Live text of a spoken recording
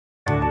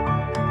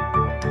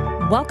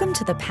Welcome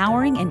to the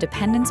Powering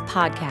Independence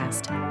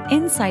podcast,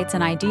 insights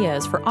and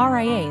ideas for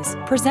RIAs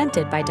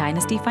presented by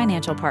Dynasty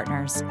Financial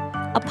Partners,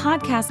 a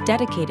podcast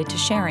dedicated to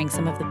sharing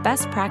some of the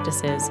best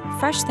practices,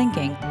 fresh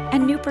thinking,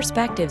 and new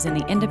perspectives in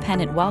the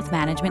independent wealth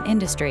management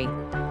industry.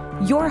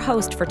 Your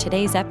host for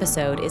today's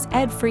episode is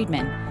Ed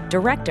Friedman,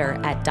 Director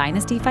at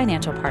Dynasty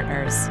Financial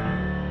Partners.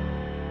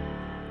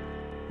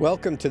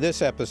 Welcome to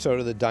this episode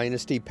of the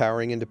Dynasty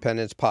Powering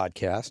Independence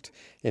podcast,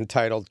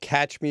 entitled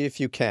Catch Me If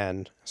You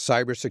Can,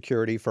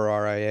 Cybersecurity for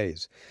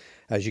RIAs.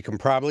 As you can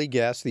probably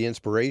guess, the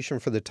inspiration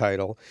for the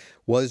title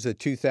was the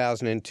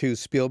 2002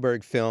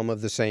 Spielberg film of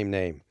the same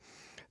name.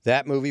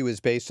 That movie was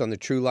based on the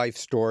true life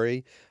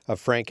story of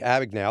Frank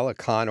Abagnale, a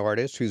con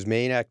artist whose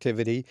main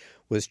activity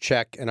was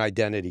check and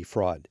identity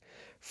fraud.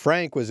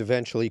 Frank was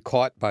eventually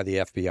caught by the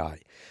FBI.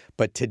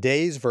 But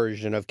today's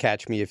version of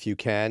Catch Me If You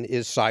Can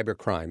is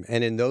cybercrime.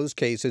 And in those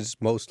cases,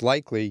 most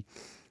likely,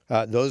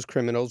 those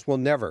criminals will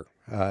never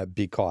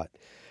be caught.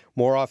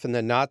 More often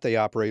than not, they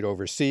operate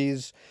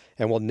overseas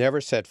and will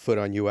never set foot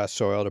on U.S.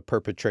 soil to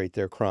perpetrate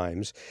their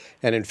crimes.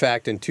 And in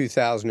fact, in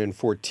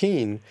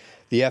 2014,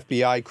 the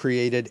FBI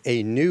created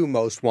a new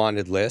most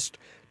wanted list,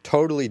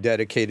 totally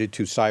dedicated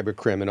to cyber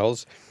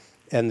criminals.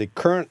 And the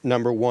current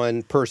number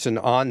one person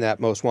on that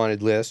most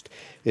wanted list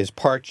is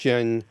Park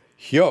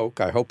Jin-hyuk,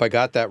 I hope I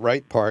got that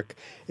right, Park,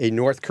 a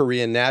North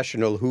Korean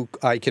national who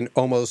I can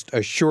almost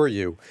assure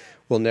you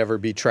will never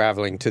be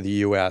traveling to the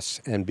U.S.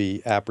 and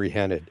be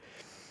apprehended.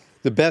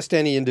 The best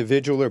any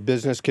individual or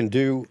business can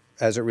do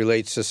as it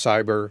relates to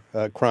cyber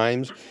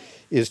crimes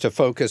is to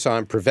focus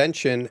on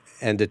prevention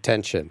and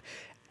detention.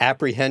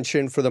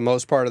 Apprehension for the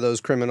most part of those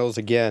criminals,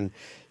 again,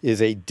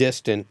 is a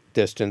distant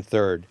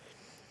third.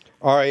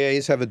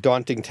 RIAs have a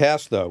daunting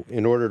task, though.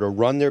 In order to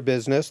run their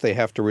business, they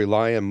have to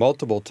rely on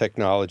multiple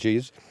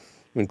technologies,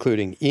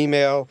 including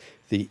email,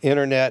 the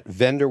internet,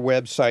 vendor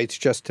websites,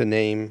 just to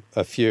name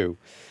a few.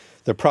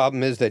 The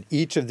problem is that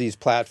each of these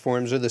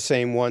platforms are the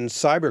same ones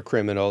cyber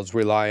criminals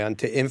rely on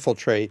to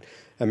infiltrate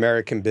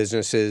American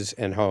businesses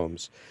and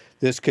homes.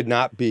 This could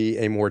not be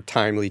a more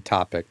timely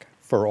topic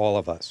for all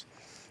of us.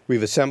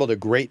 We've assembled a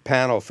great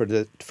panel for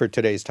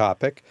today's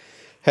topic.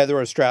 Heather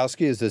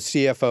Ostrowski is the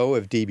CFO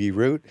of DB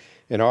Root,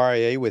 an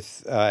RIA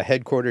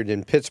headquartered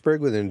in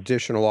Pittsburgh with an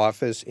additional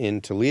office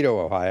in Toledo,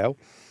 Ohio.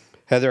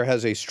 Heather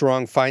has a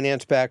strong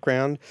finance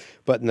background,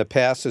 but in the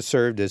past has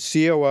served as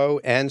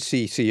COO and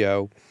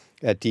CCO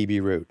at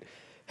DB Root.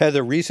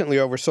 Heather recently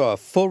oversaw a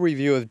full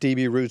review of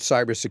DB Root's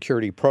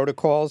cybersecurity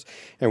protocols,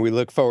 and we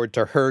look forward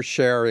to her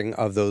sharing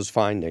of those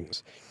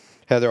findings.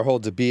 Heather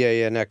holds a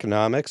BA in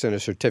economics and a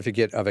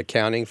certificate of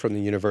accounting from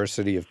the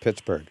University of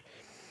Pittsburgh.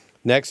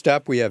 Next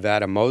up, we have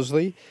Adam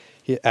Mosley.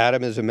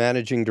 Adam is a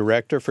managing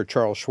director for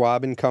Charles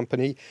Schwab &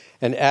 Company,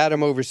 and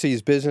Adam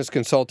oversees business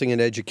consulting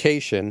and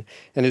education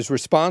and is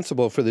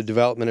responsible for the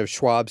development of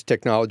Schwab's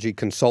technology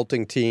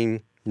consulting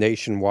team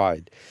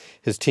nationwide.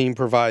 His team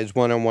provides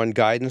one-on-one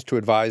guidance to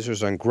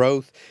advisors on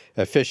growth,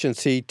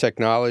 efficiency,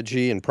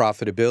 technology, and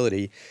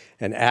profitability,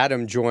 and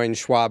Adam joined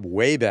Schwab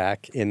way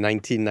back in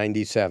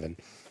 1997.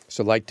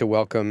 So I'd like to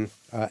welcome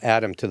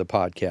Adam to the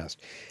podcast.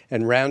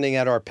 And rounding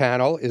out our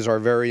panel is our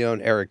very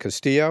own Eric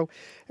Castillo.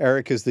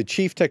 Eric is the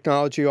Chief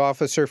Technology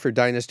Officer for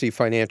Dynasty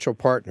Financial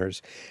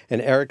Partners, and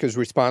Eric is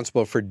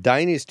responsible for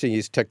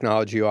Dynasty's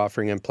technology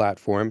offering and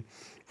platform,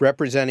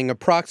 representing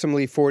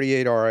approximately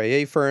 48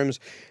 RIA firms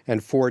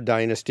and 4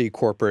 Dynasty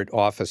corporate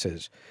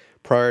offices.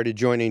 Prior to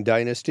joining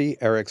Dynasty,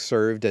 Eric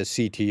served as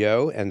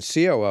CTO and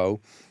COO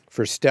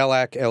for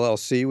Stellac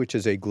LLC, which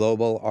is a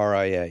global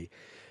RIA.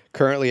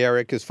 Currently,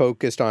 Eric is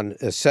focused on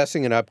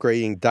assessing and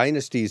upgrading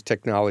Dynasty's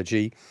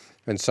technology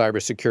and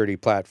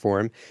cybersecurity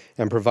platform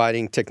and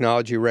providing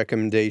technology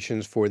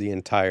recommendations for the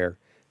entire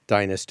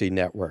Dynasty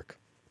network.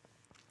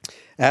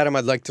 Adam,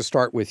 I'd like to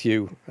start with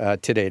you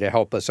today to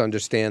help us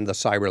understand the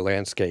cyber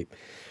landscape.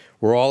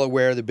 We're all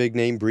aware of the big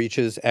name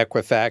breaches,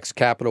 Equifax,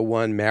 Capital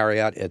One,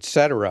 Marriott,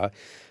 etc.,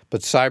 but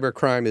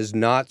cybercrime is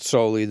not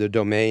solely the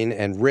domain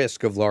and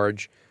risk of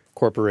large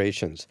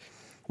corporations.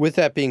 With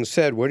that being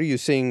said, what are you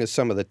seeing as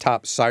some of the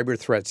top cyber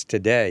threats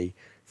today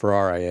for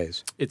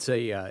RIAs? It's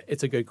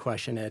a good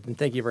question, Ed, and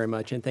thank you very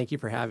much, and thank you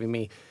for having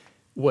me.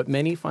 What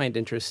many find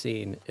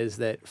interesting is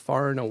that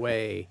far and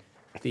away,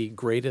 the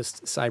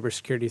greatest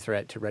cybersecurity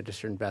threat to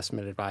registered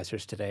investment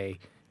advisors today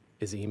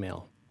is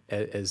email.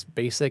 As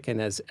basic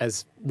and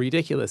as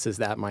ridiculous as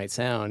that might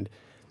sound,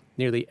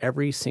 nearly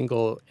every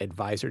single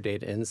advisor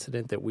data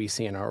incident that we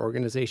see in our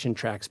organization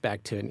tracks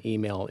back to an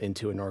email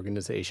into an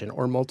organization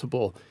or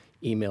multiple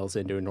emails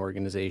into an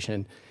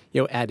organization.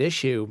 At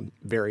issue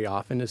very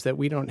often is that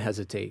we don't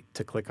hesitate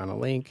to click on a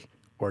link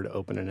or to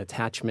open an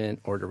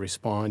attachment or to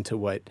respond to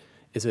what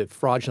is a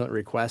fraudulent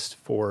request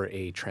for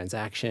a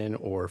transaction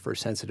or for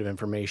sensitive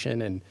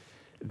information. And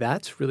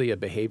that's really a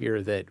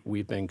behavior that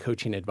we've been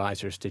coaching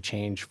advisors to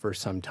change for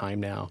some time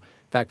now.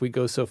 In fact, we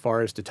go so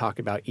far as to talk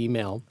about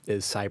email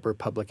as cyber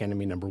public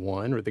enemy number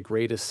one, or the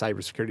greatest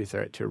cybersecurity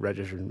threat to a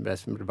registered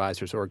investment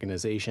advisors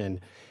organization.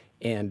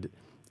 And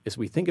as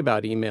we think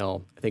about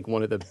email, I think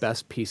one of the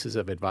best pieces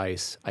of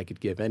advice I could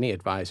give any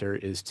advisor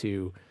is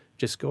to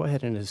just go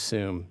ahead and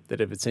assume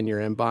that if it's in your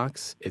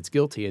inbox, it's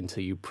guilty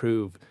until you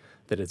prove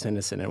that it's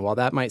innocent. And while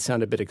that might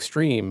sound a bit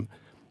extreme,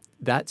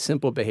 that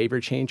simple behavior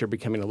change or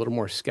becoming a little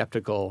more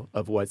skeptical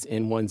of what's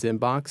in one's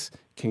inbox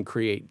can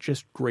create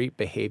just great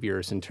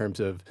behaviors in terms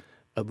of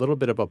a little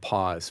bit of a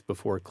pause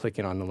before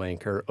clicking on the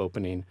link or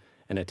opening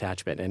an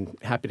attachment. And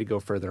happy to go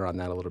further on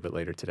that a little bit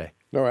later today.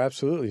 No,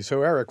 absolutely.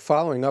 So, Eric,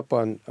 following up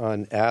on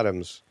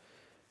Adam's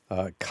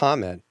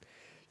comment,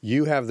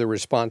 you have the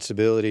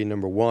responsibility,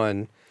 number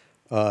one,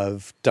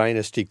 of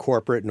Dynasty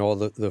Corporate and all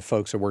the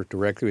folks that work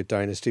directly with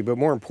Dynasty. But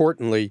more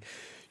importantly,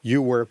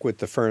 you work with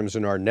the firms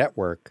in our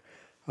network.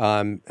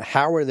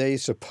 How are they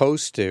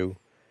supposed to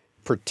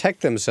protect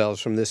themselves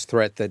from this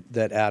threat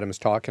that Adam's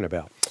talking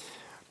about?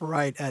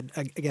 Right, Ed.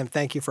 Again,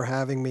 thank you for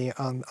having me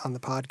on the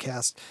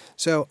podcast.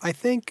 So I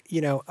think,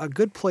 a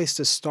good place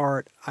to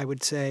start, I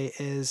would say,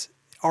 is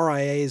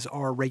RIAs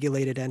are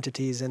regulated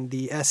entities, and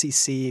the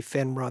SEC,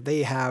 FINRA,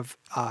 they have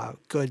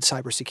good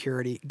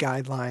cybersecurity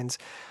guidelines.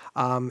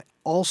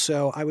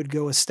 Also, I would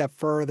go a step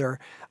further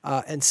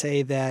and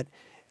say that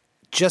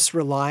just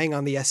relying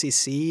on the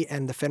SEC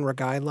and the FINRA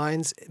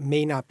guidelines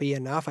may not be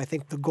enough. I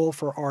think the goal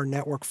for our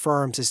network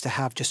firms is to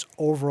have just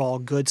overall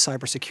good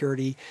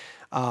cybersecurity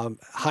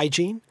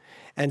hygiene.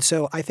 And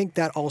so I think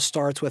that all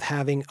starts with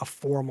having a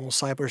formal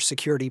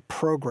cybersecurity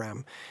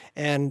program.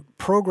 And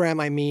program,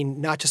 I mean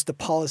not just the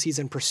policies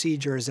and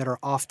procedures that are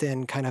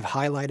often kind of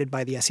highlighted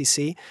by the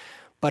SEC,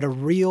 but a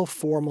real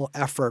formal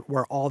effort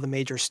where all the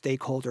major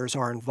stakeholders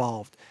are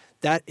involved.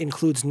 That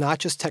includes not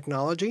just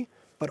technology,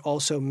 but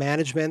also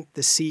management,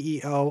 the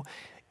CEO.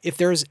 If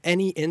there's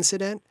any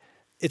incident,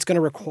 it's going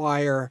to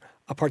require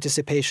a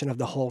participation of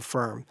the whole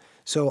firm.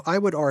 So I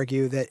would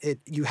argue that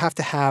you have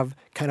to have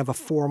kind of a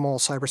formal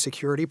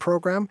cybersecurity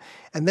program.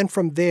 And then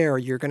from there,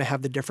 you're going to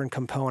have the different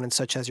components,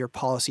 such as your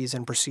policies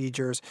and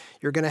procedures.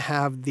 You're going to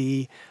have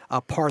the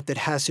part that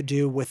has to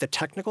do with the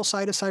technical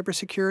side of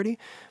cybersecurity.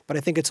 But I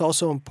think it's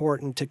also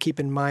important to keep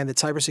in mind that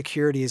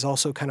cybersecurity is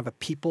also kind of a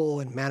people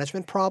and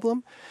management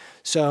problem.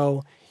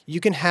 So you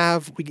can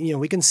have,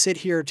 we can sit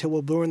here till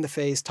we're blue in the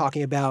face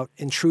talking about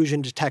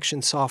intrusion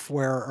detection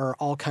software or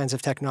all kinds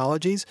of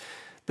technologies.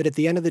 But at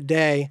the end of the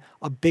day,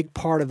 a big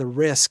part of the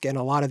risk and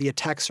a lot of the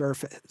attack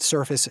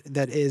surface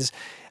that is,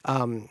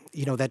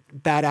 that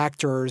bad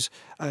actors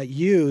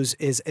use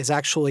is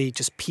actually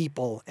just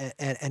people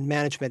and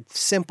management.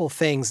 Simple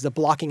things, the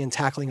blocking and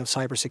tackling of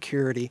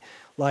cybersecurity,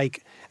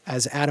 like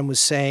as Adam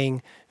was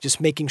saying, just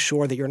making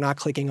sure that you're not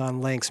clicking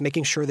on links,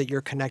 making sure that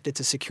you're connected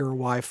to secure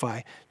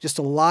Wi-Fi. Just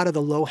a lot of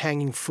the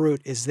low-hanging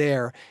fruit is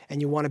there,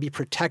 and you want to be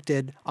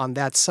protected on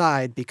that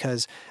side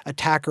because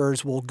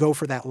attackers will go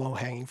for that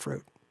low-hanging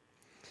fruit.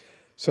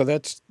 So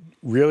that's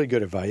really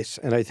good advice,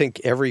 and I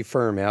think every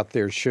firm out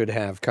there should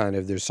have kind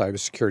of their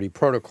cybersecurity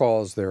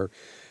protocols, their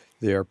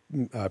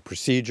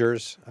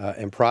procedures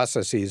and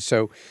processes.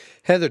 So,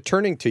 Heather,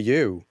 turning to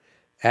you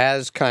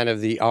as kind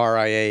of the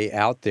RIA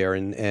out there,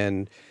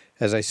 and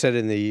as I said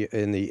in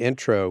the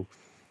intro,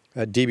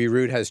 DB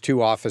Root has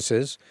 2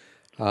 offices,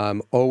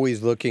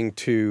 always looking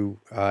to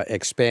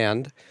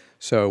expand.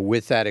 So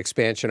with that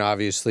expansion,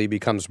 obviously,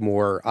 becomes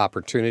more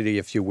opportunity,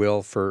 if you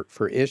will,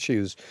 for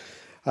issues.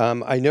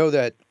 I know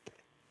that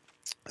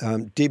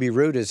DB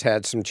Root has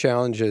had some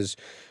challenges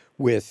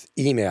with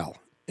email,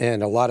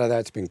 and a lot of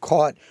that's been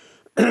caught,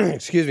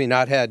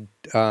 not had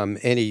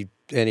any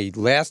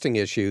lasting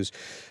issues.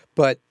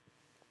 But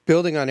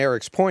building on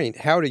Eric's point,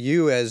 how do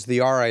you, as the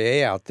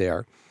RIA out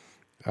there,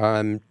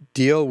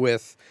 deal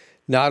with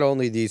not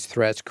only these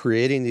threats,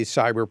 creating these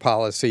cyber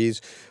policies,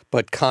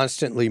 but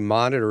constantly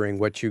monitoring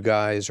what you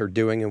guys are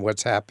doing and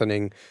what's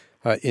happening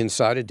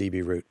inside of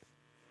DB Root?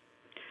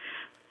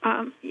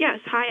 Yes.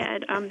 Hi,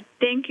 Ed.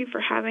 Thank you for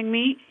having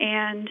me.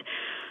 And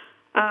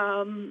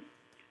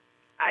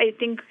I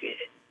think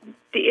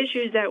the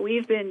issues that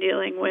we've been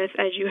dealing with,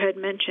 as you had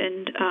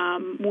mentioned,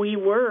 we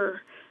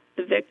were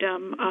the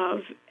victim of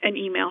an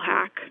email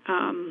hack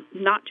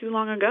not too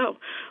long ago.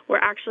 We're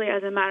actually,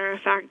 as a matter of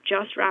fact,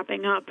 just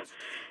wrapping up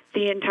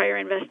the entire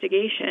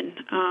investigation,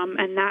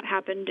 and that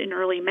happened in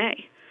early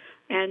May.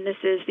 And this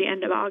is the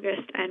end of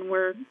August, and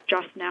we're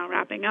just now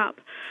wrapping up.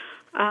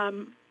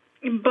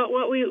 But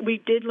what we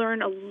did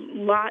learn a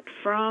lot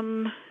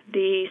from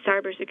the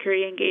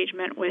cybersecurity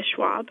engagement with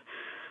Schwab,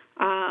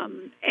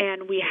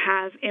 and we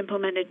have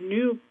implemented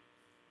new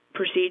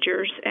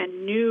procedures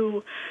and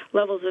new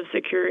levels of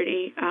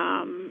security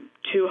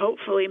to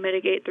hopefully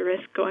mitigate the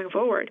risk going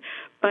forward.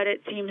 But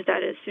it seems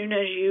that as soon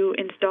as you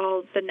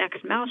install the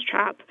next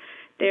mousetrap,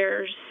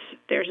 there's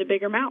a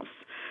bigger mouse.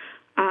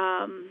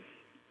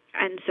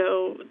 And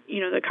so,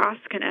 the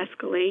costs can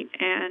escalate,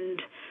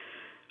 and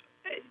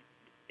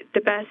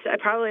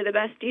probably the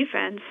best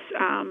defense,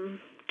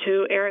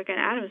 to Eric and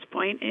Adam's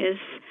point, is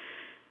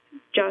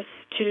just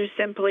to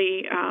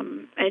simply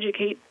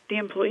educate the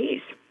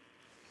employees.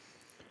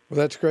 Well,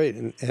 that's great.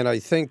 And I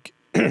think,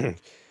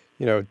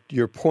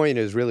 your point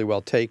is really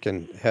well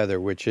taken, Heather,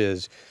 which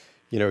is,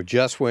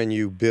 just when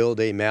you build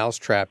a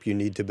mousetrap, you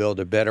need to build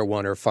a better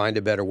one or find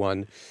a better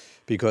one,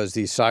 because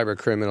these cyber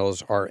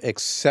criminals are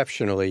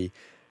exceptionally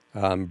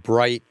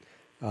bright,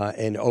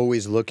 and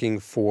always looking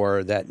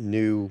for that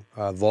new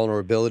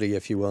vulnerability,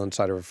 if you will,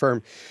 inside of a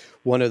firm.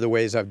 One of the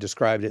ways I've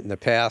described it in the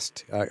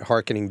past,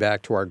 hearkening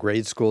back to our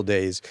grade school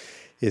days,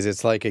 is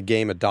it's like a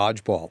game of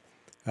dodgeball,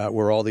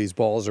 where all these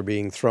balls are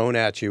being thrown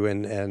at you,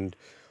 and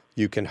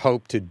you can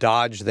hope to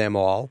dodge them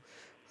all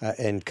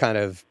and kind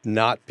of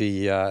not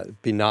be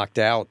knocked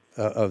out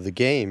of the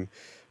game,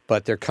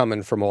 but they're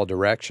coming from all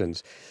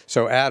directions.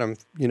 So, Adam,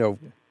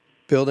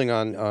 building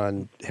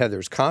on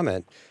Heather's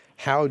comment,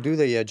 how do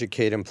they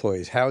educate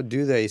employees? How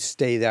do they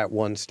stay that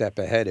one step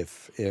ahead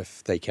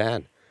if they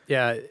can?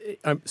 Yeah,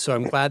 so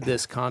I'm glad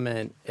this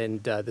comment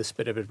and this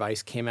bit of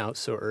advice came out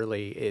so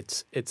early.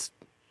 It's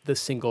the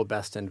single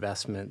best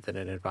investment that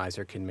an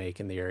advisor can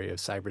make in the area of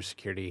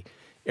cybersecurity.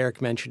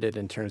 Eric mentioned it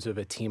in terms of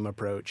a team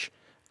approach.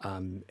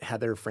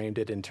 Heather framed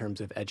it in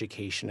terms of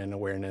education and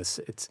awareness.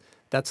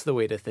 That's the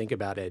way to think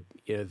about it.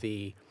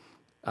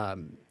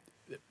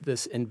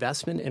 This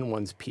investment in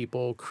one's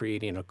people,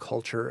 creating a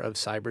culture of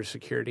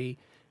cybersecurity,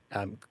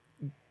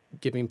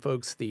 giving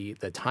folks the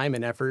time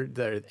and effort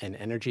and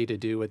energy to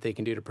do what they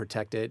can do to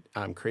protect it,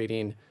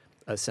 creating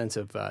a sense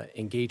of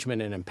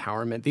engagement and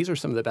empowerment. These are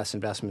some of the best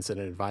investments that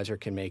an advisor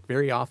can make.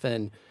 Very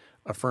often,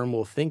 a firm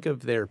will think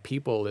of their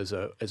people as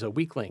a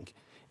weak link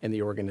in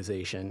the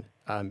organization,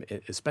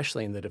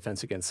 especially in the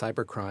defense against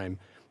cybercrime,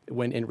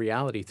 when in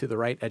reality, through the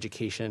right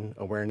education,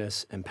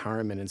 awareness,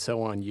 empowerment, and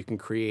so on, you can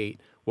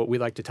create what we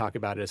like to talk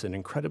about as an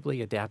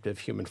incredibly adaptive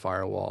human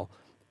firewall,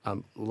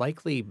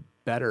 likely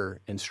better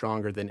and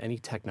stronger than any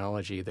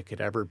technology that could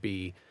ever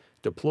be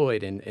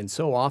deployed. And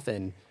so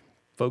often,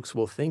 folks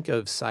will think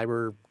of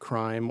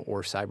cybercrime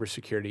or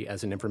cybersecurity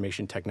as an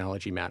information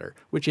technology matter,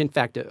 which in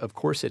fact, of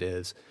course it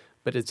is,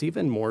 but it's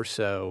even more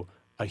so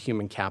a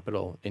human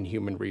capital and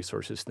human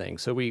resources thing.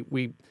 So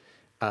we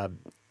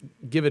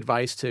give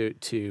advice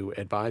to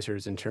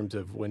advisors in terms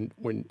of when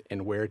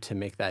and where to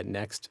make that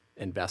next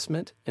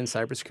investment in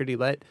cybersecurity.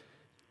 Let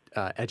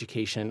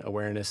education,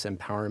 awareness,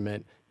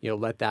 empowerment,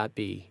 let that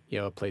be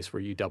a place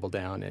where you double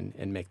down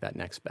and make that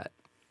next bet.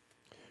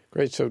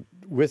 Great. So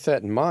with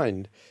that in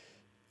mind,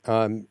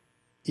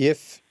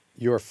 if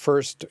your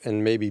first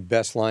and maybe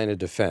best line of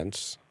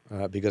defense,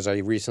 because I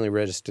recently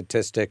read a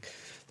statistic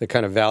that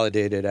kind of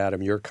validated,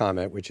 Adam, your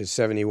comment, which is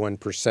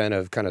 71%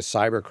 of kind of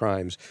cyber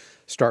crimes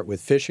start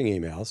with phishing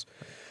emails.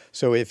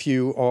 So if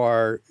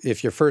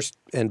your first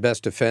and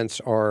best defense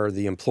are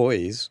the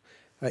employees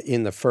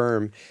in the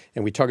firm,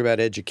 and we talk about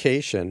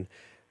education,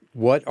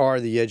 what are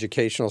the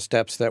educational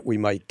steps that we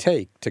might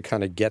take to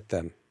kind of get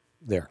them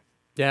there?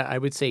 Yeah, I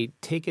would say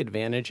take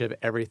advantage of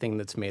everything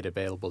that's made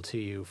available to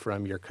you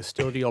from your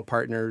custodial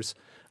partners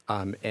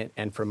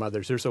and from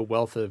others. There's a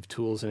wealth of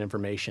tools and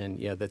information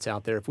that's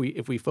out there.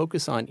 If we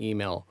focus on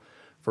email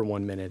for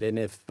 1 minute, and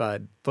if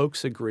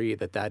folks agree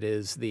that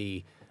is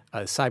the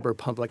cyber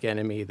public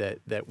enemy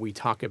that we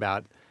talk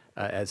about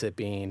as it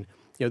being,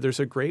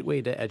 there's a great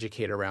way to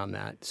educate around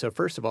that. So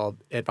first of all,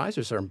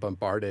 advisors are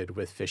bombarded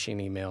with phishing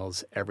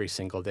emails every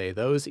single day.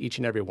 Those, each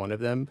and every one of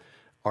them,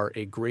 are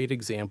a great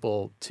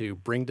example to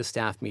bring to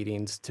staff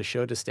meetings, to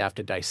show to staff,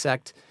 to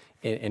dissect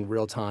in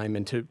real time,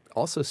 and to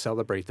also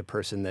celebrate the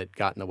person that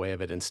got in the way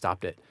of it and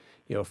stopped it,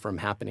 from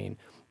happening.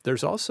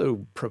 There's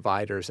also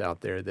providers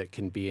out there that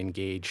can be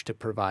engaged to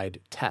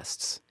provide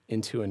tests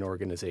into an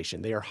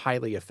organization. They are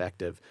highly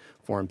effective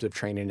forms of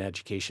training and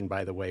education,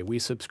 by the way. We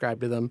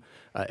subscribe to them.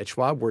 At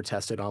Schwab, we're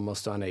tested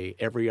almost on a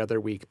every other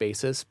week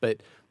basis,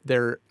 but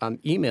they're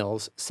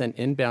emails sent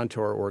inbound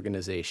to our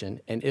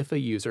organization, and if a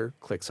user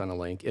clicks on a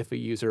link, if a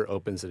user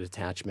opens an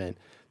attachment,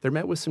 they're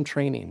met with some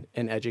training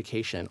and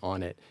education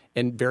on it.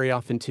 And very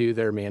often, too,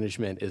 their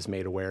management is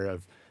made aware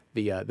of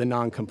the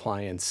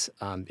non-compliance.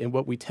 And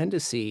what we tend to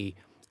see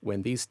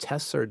when these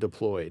tests are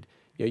deployed,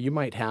 you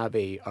might have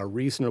a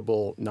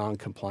reasonable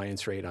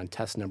non-compliance rate on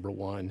test number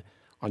 1.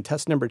 On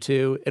test number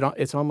 2,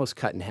 it's almost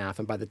cut in half.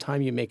 And by the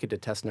time you make it to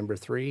test number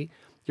 3,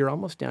 you're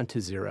almost down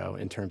to 0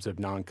 in terms of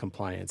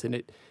non-compliance.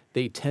 And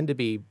they tend to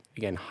be,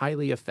 again,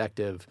 highly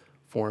effective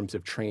forms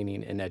of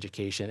training and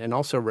education, and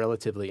also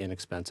relatively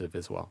inexpensive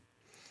as well.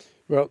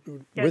 Well,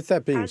 yes, with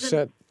that being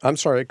said, I'm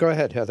sorry, go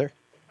ahead, Heather.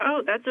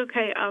 Oh, that's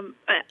okay.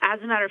 As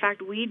a matter of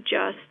fact, we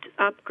just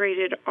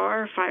upgraded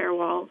our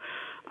firewall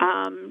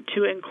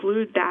to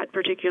include that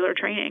particular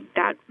training,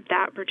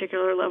 that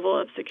particular level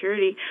of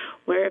security,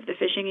 where if the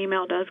phishing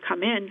email does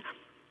come in,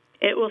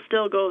 it will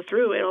still go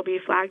through. It'll be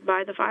flagged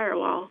by the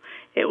firewall.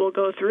 It will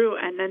go through,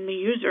 and then the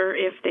user,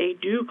 if they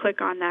do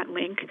click on that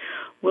link,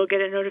 will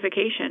get a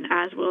notification,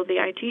 as will the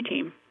IT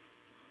team.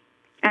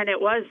 And it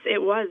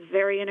was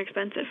very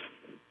inexpensive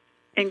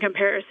in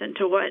comparison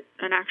to what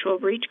an actual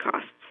breach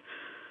costs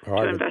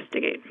to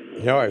investigate.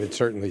 I would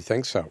certainly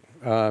think so.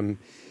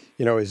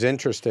 It's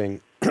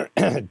interesting.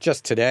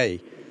 Just today,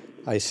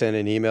 I sent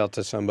an email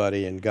to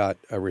somebody and got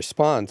a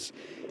response.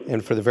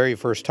 And for the very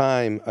first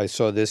time, I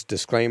saw this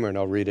disclaimer, and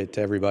I'll read it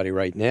to everybody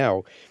right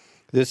now.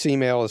 This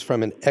email is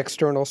from an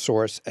external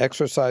source.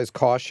 Exercise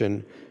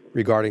caution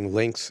regarding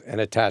links and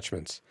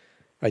attachments.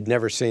 I'd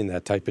never seen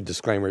that type of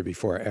disclaimer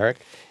before. Eric?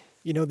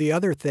 The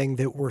other thing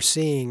that we're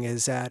seeing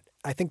is that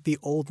I think the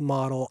old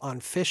model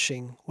on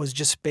phishing was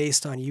just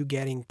based on you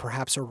getting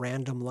perhaps a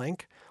random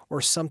link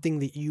or something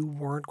that you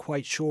weren't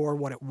quite sure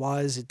what it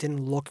was. It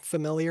didn't look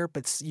familiar,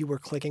 but you were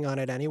clicking on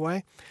it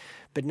anyway.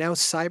 But now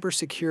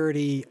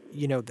cybersecurity,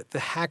 the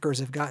hackers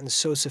have gotten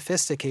so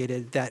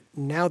sophisticated that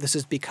now this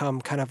has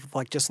become kind of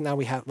like just now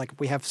we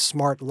have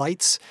smart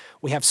lights,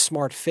 we have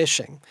smart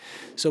phishing.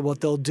 So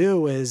what they'll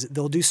do is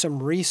they'll do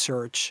some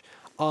research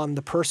on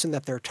the person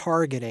that they're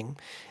targeting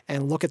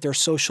and look at their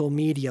social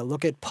media,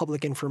 look at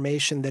public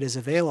information that is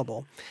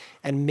available,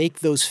 and make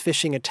those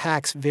phishing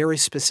attacks very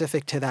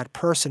specific to that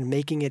person,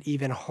 making it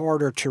even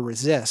harder to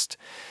resist.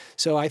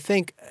 So I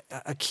think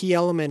a key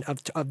element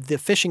of the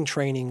phishing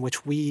training,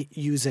 which we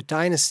use at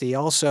Dynasty,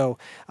 also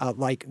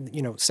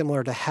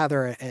similar to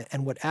Heather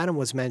and what Adam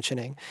was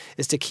mentioning,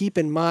 is to keep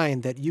in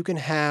mind that you can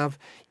have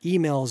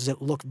emails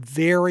that look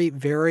very,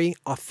 very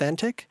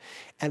authentic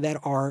and that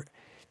are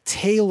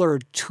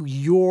tailored to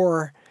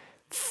your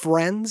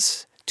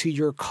friends, to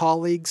your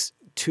colleagues,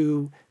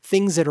 to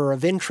things that are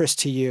of interest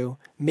to you,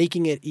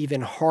 making it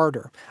even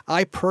harder.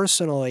 I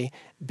personally,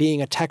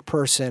 being a tech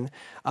person,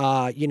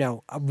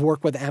 I've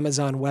worked with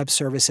Amazon Web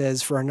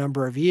Services for a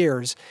number of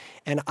years,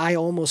 and I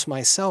almost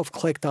myself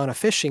clicked on a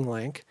phishing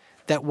link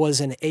that was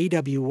an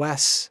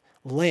AWS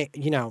link,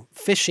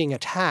 phishing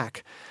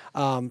attack.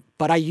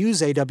 But I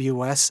use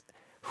AWS.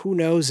 Who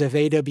knows if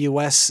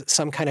AWS,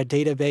 some kind of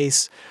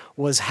database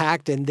was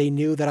hacked and they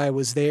knew that I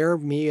was there,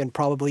 me and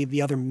probably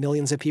the other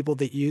millions of people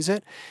that use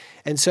it.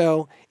 And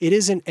so it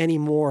isn't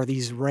anymore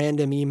these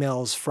random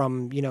emails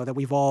from, that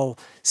we've all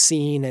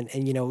seen and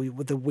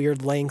with the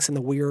weird links and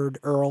the weird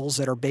URLs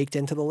that are baked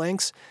into the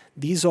links.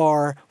 These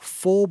are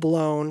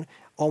full-blown,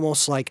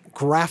 almost like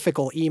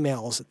graphical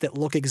emails that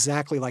look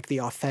exactly like the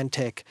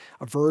authentic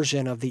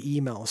version of the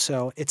email.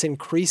 So it's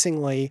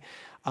increasingly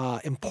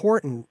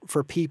important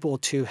for people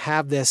to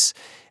have this,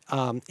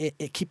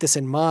 keep this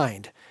in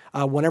mind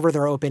whenever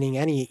they're opening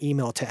any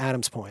email, to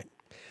Adam's point.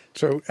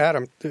 So,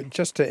 Adam,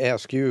 just to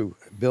ask you,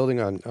 building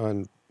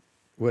on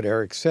what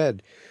Eric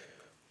said,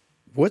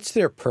 what's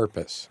their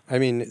purpose? I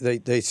mean,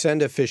 they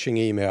send a phishing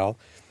email.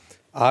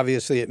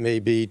 Obviously, it may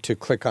be to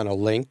click on a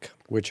link,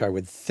 which I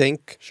would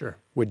think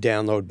would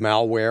download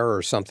malware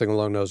or something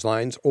along those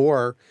lines,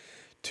 or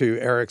to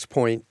Eric's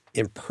point,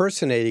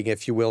 impersonating,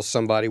 if you will,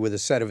 somebody with a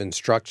set of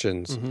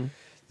instructions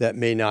that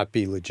may not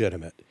be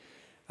legitimate.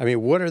 I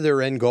mean, what are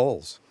their end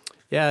goals?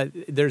 Yeah,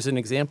 there's an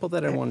example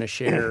that I want to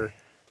share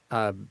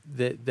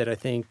that I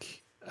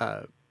think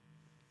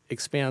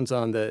expands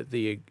on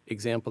the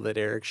example that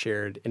Eric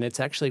shared, and it's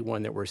actually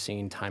one that we're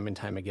seeing time and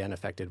time again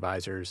affect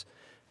advisors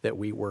that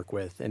we work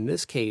with. In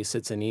this case,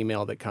 it's an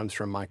email that comes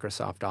from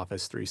Microsoft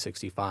Office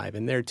 365.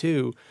 And there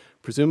too,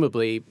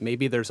 presumably,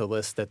 maybe there's a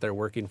list that they're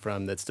working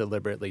from that's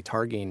deliberately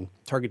targeting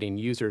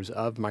users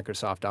of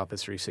Microsoft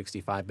Office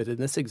 365. But in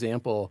this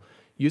example,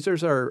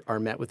 users are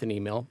met with an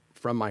email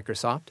from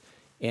Microsoft,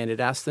 and it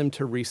asks them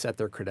to reset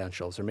their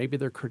credentials, or maybe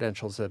their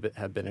credentials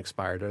have been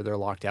expired or they're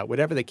locked out.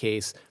 Whatever the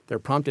case, they're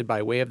prompted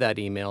by way of that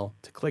email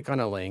to click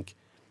on a link.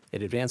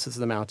 It advances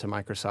them out to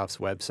Microsoft's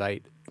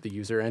website. The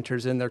user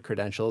enters in their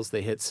credentials.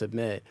 They hit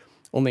submit.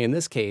 Only in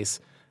this case,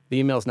 the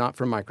email is not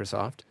from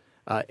Microsoft,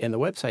 and the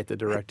website they're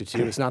directed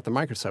to is not the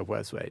Microsoft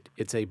website.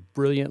 It's a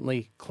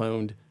brilliantly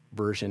cloned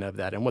version of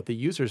that. And what the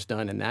user's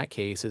done in that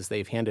case is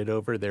they've handed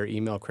over their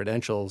email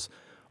credentials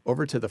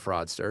over to the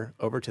fraudster,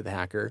 over to the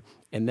hacker,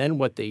 and then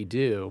what they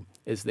do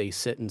is they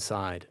sit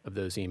inside of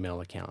those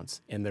email accounts,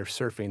 and they're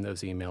surfing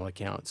those email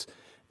accounts.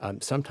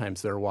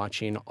 Sometimes they're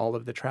watching all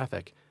of the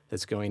traffic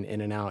that's going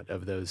in and out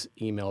of those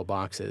email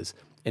boxes.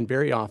 And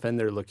very often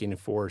they're looking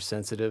for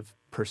sensitive,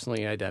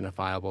 personally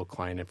identifiable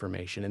client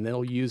information, and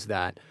they'll use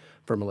that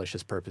for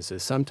malicious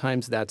purposes.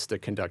 Sometimes that's to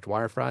conduct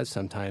wire frauds.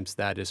 Sometimes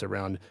that is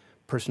around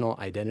personal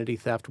identity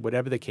theft.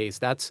 Whatever the case,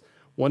 that's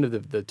one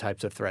of the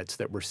types of threats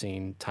that we're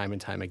seeing time and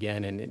time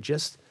again. And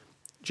just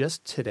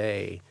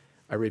today,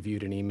 I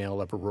reviewed an email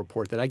of a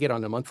report that I get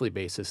on a monthly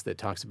basis that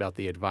talks about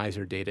the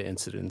advisor data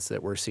incidents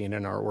that we're seeing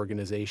in our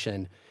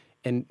organization.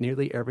 And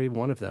nearly every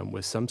one of them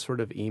was some sort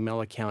of email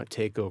account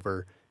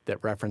takeover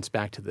that referenced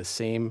back to the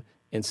same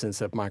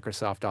instance of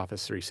Microsoft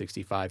Office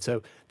 365.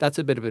 So that's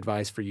a bit of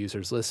advice for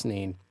users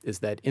listening, is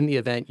that in the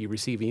event you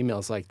receive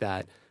emails like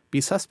that,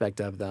 be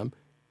suspect of them,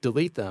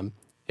 delete them.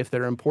 If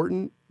they're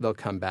important, they'll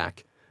come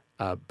back.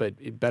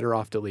 But better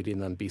off deleting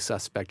them, be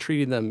suspect.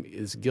 Treating them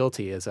as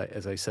guilty, as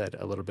I said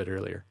a little bit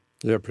earlier.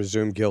 They're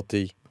presumed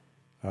guilty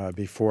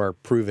before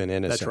proven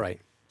innocent. That's right.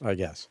 I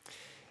guess.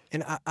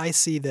 And I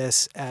see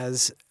this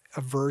as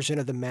a version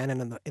of the man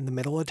in the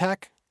middle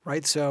attack,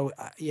 right? So,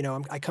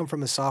 I come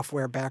from a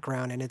software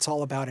background, and it's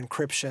all about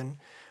encryption,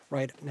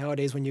 right?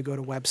 Nowadays, when you go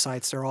to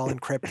websites, they're all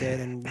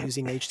encrypted and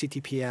using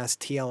HTTPS,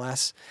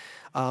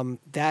 TLS.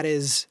 That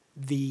is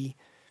the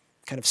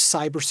kind of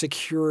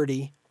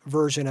cybersecurity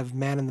version of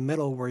man in the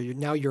middle, where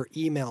now your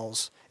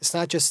emails, it's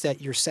not just that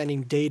you're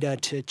sending data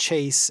to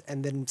Chase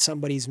and then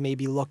somebody's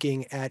maybe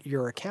looking at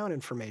your account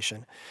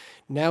information.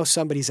 Now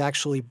somebody's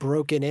actually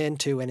broken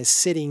into and is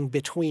sitting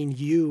between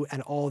you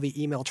and all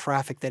the email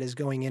traffic that is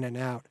going in and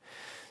out.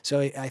 So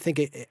I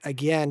think,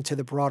 again, to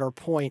the broader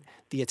point,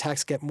 the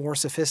attacks get more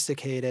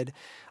sophisticated,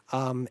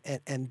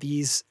 and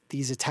these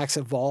attacks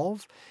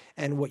evolve.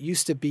 And what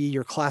used to be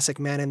your classic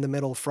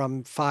man-in-the-middle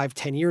from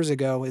 5-10 years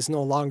ago is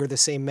no longer the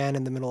same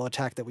man-in-the-middle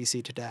attack that we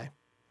see today.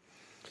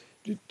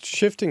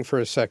 Shifting for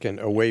a second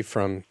away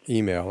from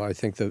email, I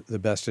think the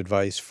best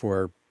advice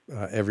for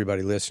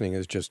everybody listening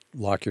is just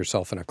lock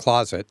yourself in a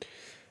closet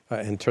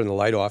and turn the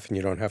light off, and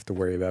you don't have to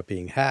worry about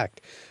being hacked.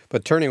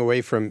 But turning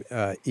away from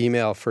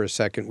email for a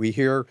second, we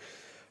hear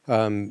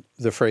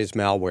the phrase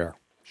malware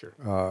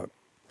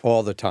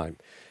all the time.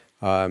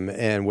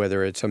 And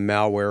whether it's a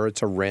malware,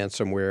 it's a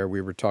ransomware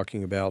we were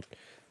talking about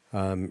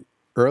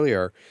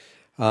earlier,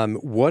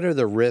 what are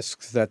the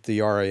risks that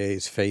the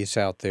RIAs face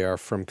out there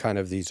from kind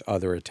of these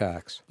other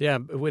attacks? Yeah,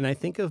 when I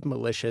think of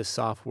malicious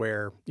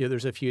software,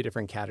 there's a few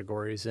different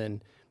categories.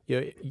 And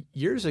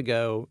years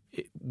ago,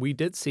 we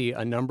did see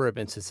a number of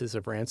instances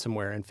of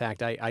ransomware. In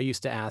fact, I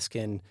used to ask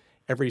in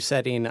every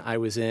setting I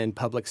was in,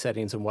 public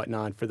settings and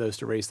whatnot, for those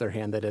to raise their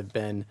hand that have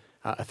been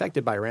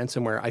affected by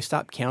ransomware. I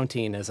stopped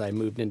counting as I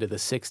moved into the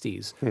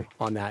 60s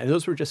on that. And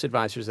those were just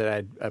advisors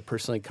that I'd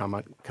personally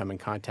come in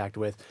contact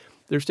with.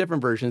 There's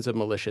different versions of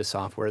malicious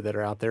software that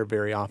are out there.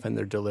 Very often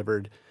they're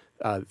delivered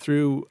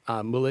through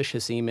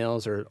malicious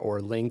emails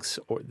or links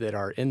that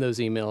are in those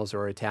emails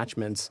or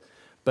attachments.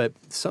 But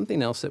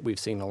something else that we've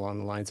seen along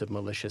the lines of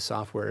malicious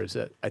software is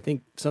that I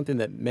think something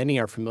that many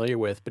are familiar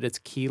with, but it's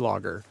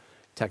keylogger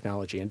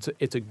technology. And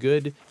it's a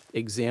good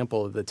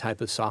example of the type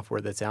of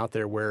software that's out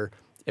there where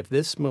if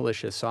this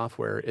malicious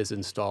software is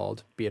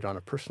installed, be it on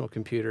a personal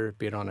computer,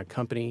 be it on a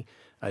company,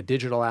 a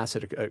digital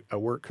asset, a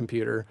work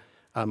computer,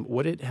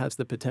 what it has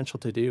the potential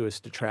to do is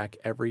to track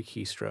every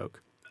keystroke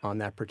on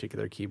that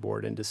particular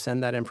keyboard and to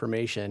send that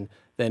information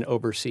then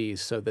overseas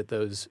so that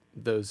those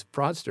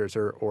fraudsters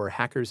or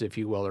hackers, if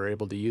you will, are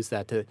able to use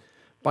that to,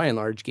 by and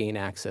large, gain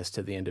access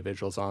to the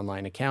individual's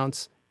online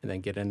accounts and then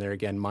get in there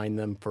again, mine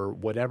them for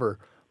whatever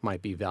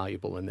might be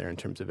valuable in there in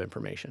terms of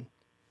information.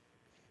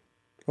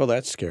 Well,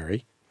 that's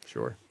scary.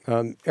 Sure.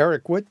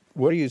 Eric, what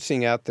are you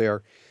seeing out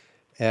there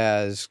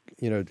as,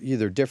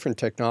 either different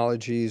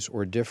technologies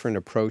or different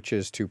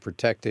approaches to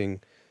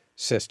protecting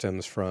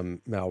systems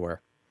from malware?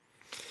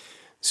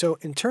 So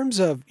in terms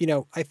of,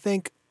 I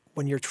think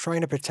when you're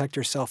trying to protect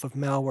yourself of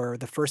malware,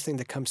 the first thing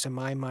that comes to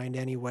my mind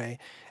anyway,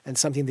 and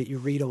something that you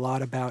read a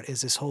lot about,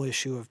 is this whole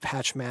issue of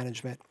patch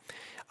management.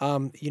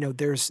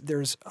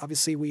 There's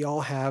obviously we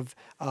all have,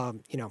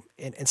 in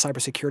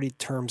cybersecurity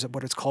terms,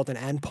 what it's called an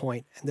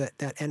endpoint, and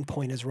that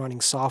endpoint is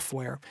running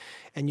software,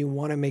 and you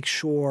want to make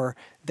sure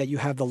that you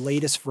have the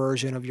latest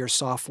version of your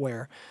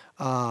software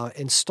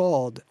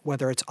installed,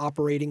 whether it's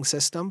operating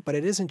system, but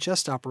it isn't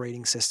just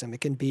operating system. It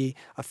can be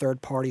a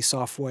third-party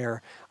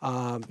software.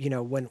 When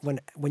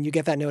you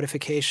get that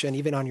notification,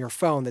 even on your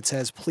phone, that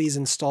says, please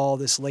install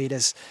this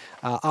latest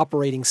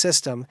operating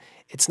system,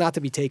 it's not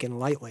to be taken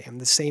lightly. And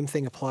the same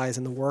thing applies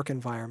in the work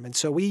environment.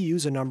 So we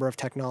use a number of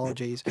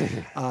technologies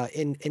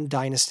in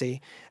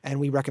Dynasty,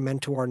 and we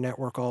recommend to our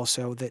network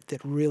also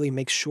that really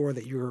make sure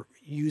that you're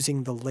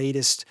using the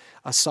latest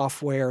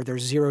software.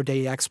 There's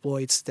zero-day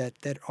exploits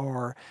that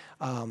are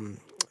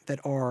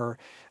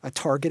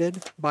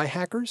targeted by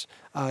hackers.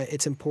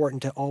 It's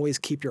important to always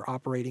keep your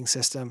operating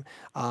system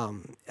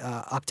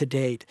up to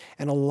date.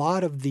 And a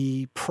lot of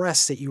the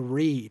press that you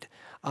read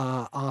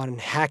on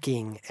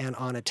hacking and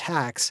on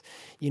attacks,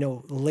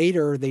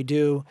 later they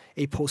do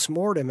a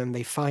postmortem and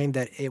they find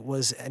that it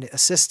was a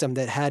system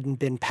that hadn't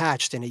been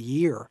patched in a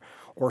year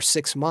or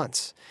 6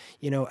 months.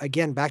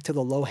 Again, back to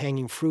the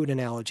low-hanging fruit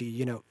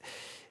analogy,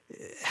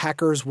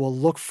 hackers will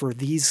look for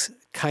these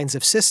kinds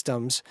of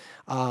systems,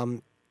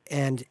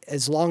 and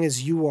as long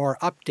as you are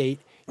update,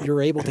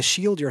 you're able to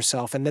shield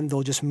yourself, and then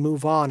they'll just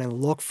move on and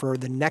look for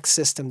the next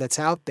system that's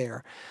out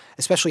there,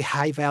 especially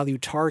high-value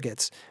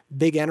targets,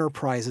 big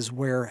enterprises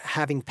where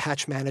having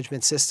patch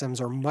management systems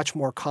are much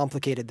more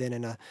complicated than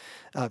in a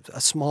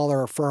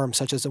smaller firm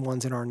such as the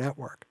ones in our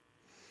network.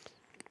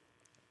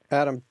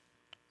 Adam,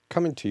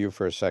 coming to you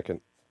for a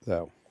second,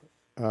 though.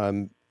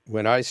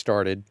 When I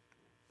started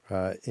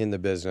in the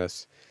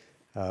business,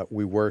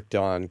 we worked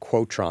on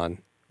Quotron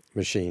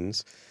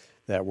machines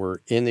that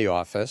were in the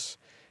office.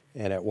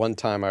 And at one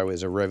time, I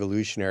was a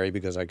revolutionary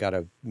because I got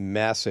a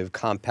massive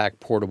compact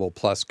portable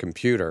plus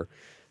computer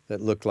that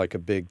looked like a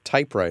big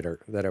typewriter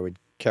that I would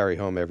carry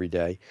home every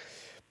day.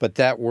 But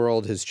that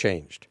world has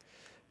changed.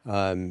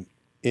 In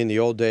the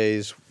old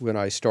days, when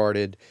I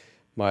started,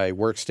 my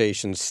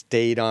workstation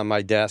stayed on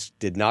my desk,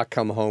 did not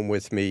come home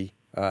with me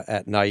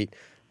at night.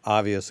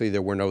 Obviously,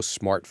 there were no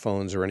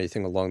smartphones or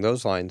anything along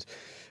those lines.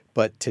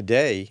 But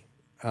today,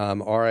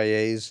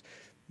 RIAs,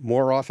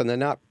 more often than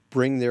not,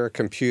 bring their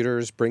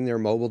computers, bring their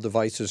mobile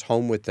devices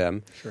home with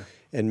them, Sure.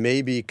 and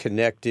maybe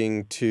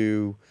connecting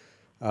to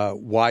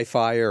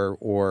Wi-Fi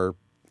or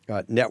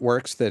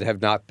networks that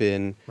have not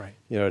been, Right.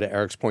 to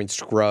Eric's point,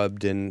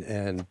 scrubbed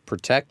and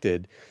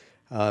protected.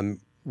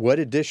 What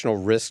additional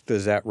risk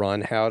does that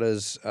run? How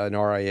does an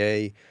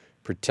RIA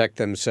protect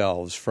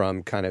themselves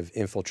from kind of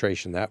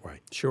infiltration that way?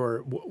 Sure.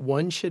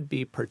 One should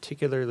be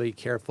particularly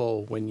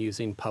careful when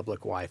using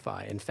public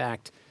Wi-Fi. In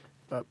fact,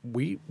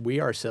 we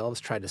ourselves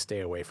try to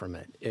stay away from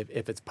it.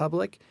 If it's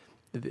public,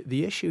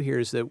 the issue here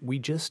is that we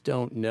just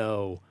don't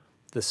know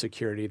the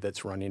security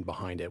that's running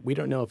behind it. We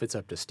don't know if it's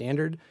up to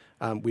standard.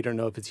 We don't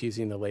know if it's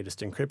using the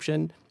latest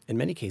encryption. In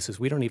many cases,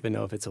 we don't even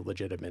know if it's a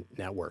legitimate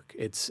network.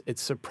 It's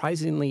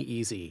surprisingly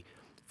easy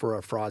for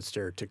a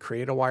fraudster to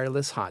create a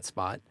wireless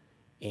hotspot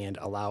and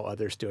allow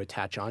others to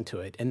attach onto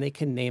it. And they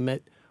can name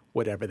it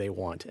whatever they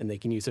want. And they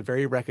can use a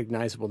very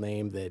recognizable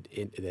name that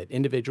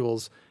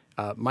individuals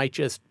might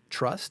just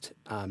trust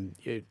and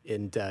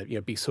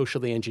be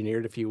socially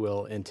engineered, if you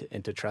will,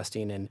 into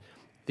trusting. And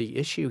the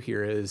issue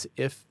here is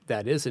if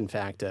that is, in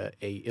fact, a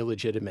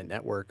illegitimate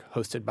network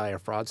hosted by a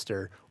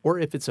fraudster, or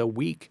if it's a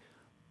weak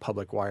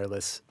public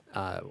wireless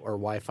or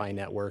Wi-Fi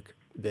network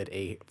that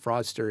a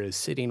fraudster is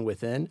sitting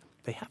within,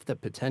 they have the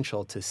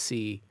potential to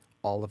see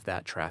all of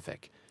that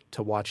traffic,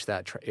 to watch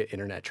that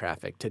internet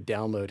traffic, to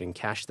download and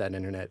cache that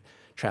internet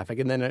traffic,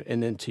 and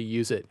then to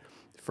use it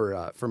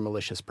for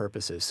malicious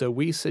purposes. So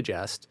we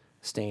suggest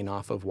staying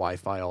off of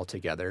Wi-Fi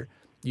altogether,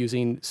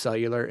 using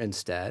cellular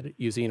instead,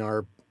 using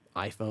our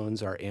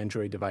iPhones, our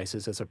Android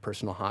devices as a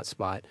personal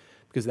hotspot,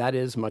 because that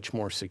is much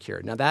more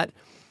secure. Now that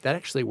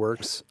actually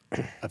works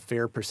a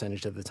fair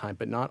percentage of the time,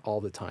 but not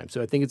all the time.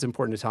 So I think it's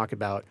important to talk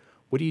about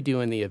what do you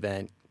do in the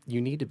event you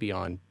need to be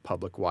on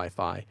public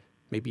Wi-Fi.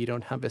 Maybe you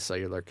don't have a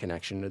cellular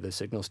connection or the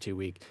signal's too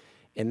weak.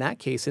 In that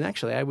case, and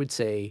actually I would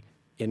say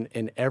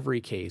in every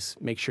case,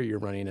 make sure you're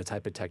running a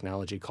type of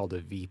technology called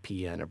a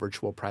VPN, a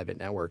virtual private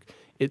network.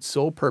 Its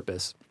sole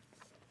purpose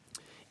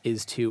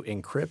is to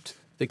encrypt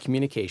the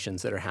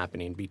communications that are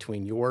happening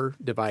between your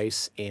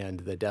device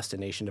and the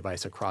destination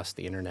device across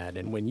the internet.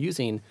 And when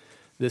using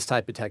this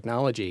type of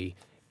technology,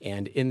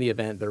 and in the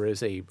event there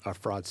is a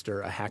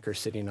fraudster, a hacker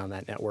sitting on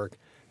that network,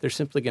 they're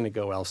simply going to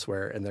go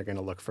elsewhere and they're going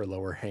to look for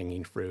lower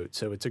hanging fruit.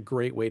 So it's a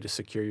great way to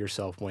secure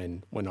yourself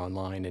when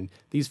online. And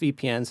these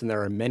VPNs, and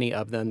there are many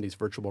of them, these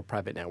virtual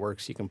private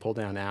networks, you can pull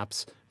down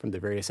apps from the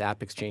various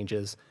app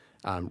exchanges.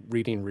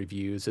 Reading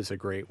reviews is a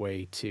great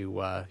way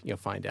to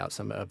find out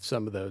some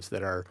of those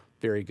that are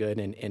very good.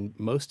 And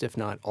most, if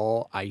not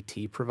all,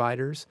 IT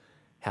providers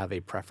have a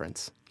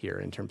preference here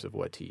in terms of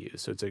what to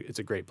use. So it's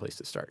a great place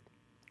to start.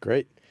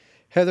 Great.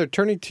 Heather,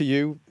 turning to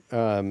you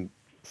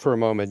for a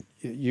moment,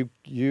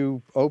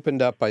 you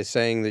opened up by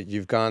saying that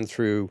you've gone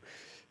through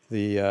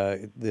the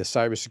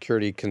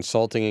cybersecurity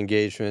consulting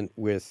engagement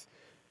with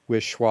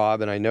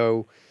Schwab, and I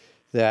know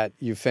that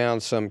you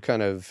found some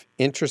kind of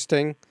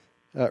interesting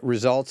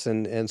results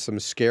and some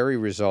scary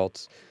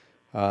results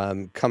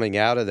coming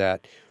out of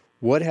that.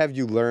 What have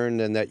you learned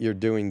and that you're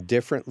doing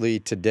differently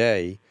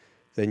today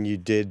than you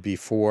did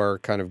before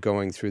kind of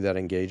going through that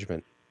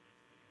engagement?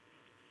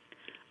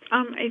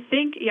 I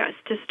think, yes,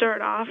 to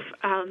start off,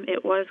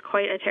 it was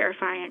quite a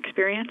terrifying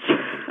experience,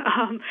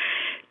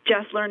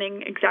 just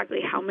learning exactly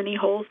how many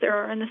holes there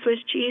are in the Swiss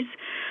cheese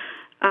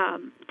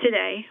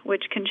today,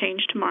 which can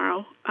change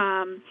tomorrow.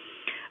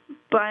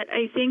 But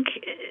I think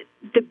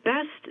the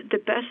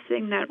best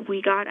thing that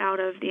we got out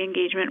of the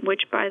engagement,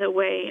 which, by the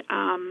way,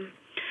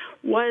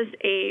 was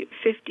a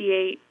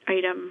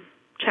 58-item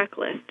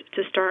checklist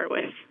to start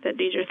with, that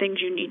these are things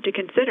you need to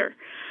consider.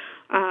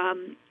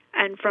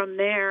 And from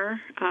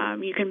there,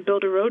 you can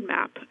build a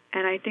roadmap.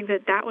 And I think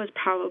that was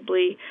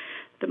probably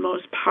the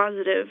most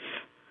positive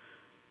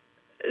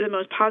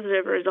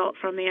result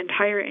from the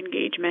entire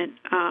engagement.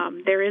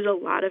 There is a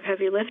lot of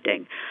heavy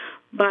lifting,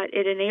 but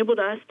it enabled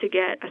us to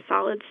get a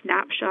solid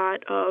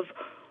snapshot of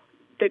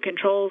the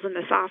controls and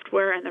the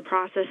software and the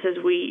processes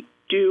we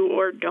do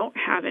or don't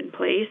have in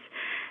place.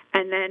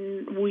 And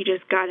then we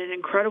just got an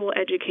incredible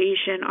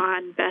education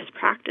on best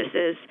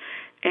practices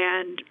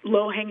and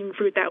low-hanging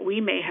fruit that we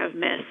may have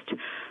missed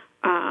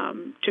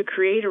to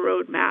create a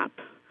roadmap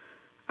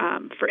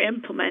for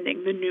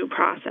implementing the new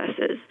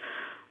processes.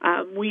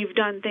 We've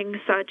done things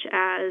such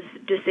as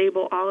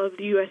disable all of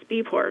the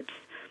USB ports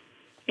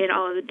in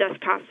all of the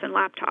desktops and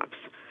laptops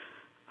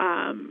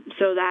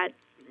so that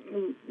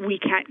we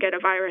can't get a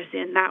virus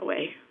in that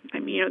way. I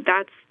mean,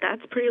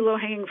 that's pretty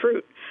low-hanging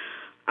fruit.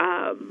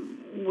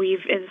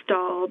 We've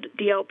installed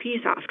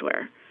DLP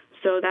software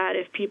so that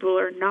if people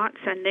are not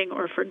sending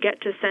or forget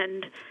to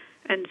send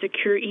and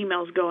secure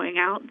emails going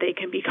out, they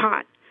can be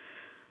caught.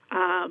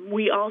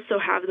 We also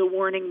have the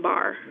warning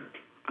bar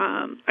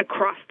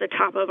across the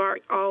top of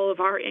all of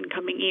our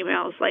incoming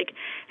emails, like,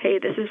 hey,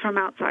 this is from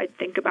outside,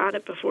 think about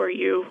it before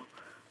you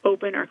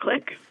open or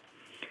click.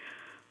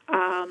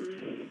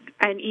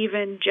 And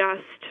even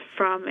just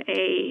from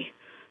a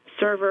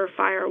server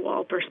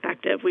firewall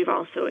perspective, we've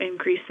also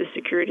increased the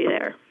security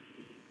there.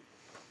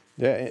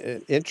 Yeah,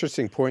 an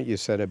interesting point you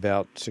said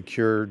about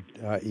secured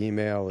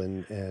email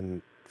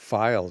and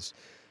files.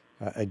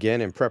 Again,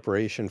 in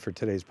preparation for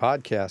today's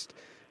podcast,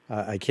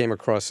 I came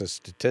across a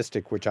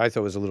statistic which I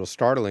thought was a little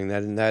startling,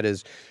 and that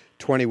is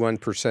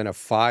 21% of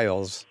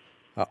files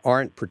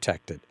aren't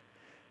protected.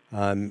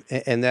 And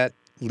that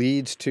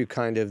leads to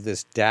kind of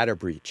this data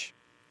breach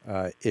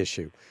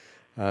issue.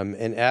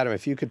 And Adam,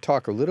 if you could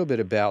talk a little bit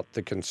about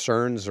the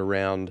concerns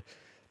around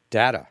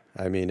data.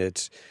 I mean,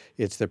 it's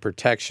the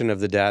protection of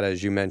the data,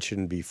 as you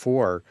mentioned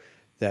before,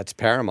 that's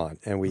paramount.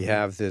 And we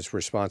have this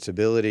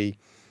responsibility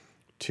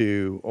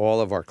to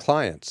all of our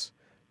clients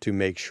to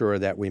make sure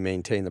that we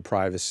maintain the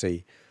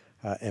privacy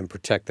and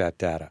protect that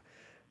data.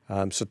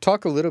 So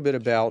talk a little bit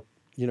about,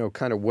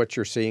 kind of what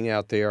you're seeing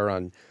out there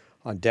on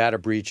data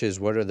breaches.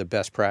 What are the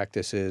best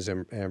practices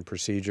and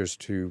procedures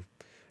to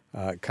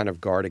kind of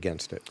guard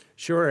against it?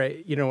 Sure.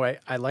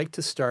 I like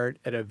to start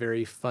at a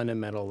very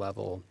fundamental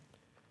level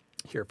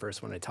here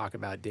first when I talk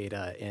about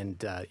data. And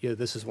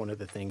this is one of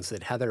the things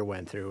that Heather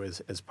went through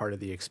as part of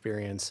the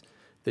experience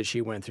that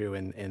she went through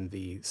in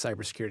the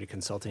cybersecurity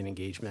consulting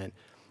engagement.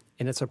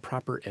 And it's a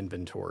proper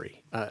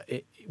inventory.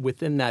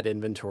 Within that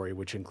inventory,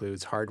 which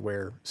includes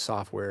hardware,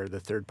 software,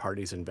 the third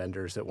parties and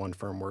vendors that one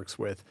firm works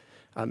with,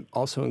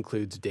 also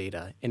includes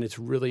data. And it's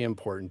really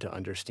important to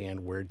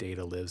understand where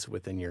data lives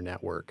within your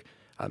network.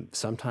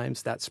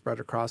 Sometimes that's spread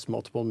across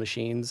multiple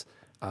machines,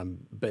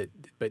 but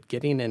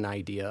getting an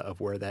idea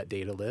of where that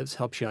data lives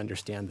helps you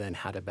understand then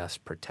how to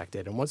best protect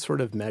it and what sort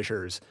of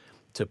measures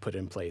to put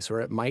in place. Or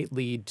it might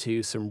lead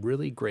to some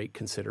really great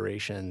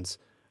considerations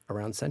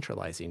around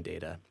centralizing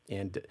data.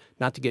 And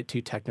not to get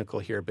too technical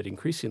here, but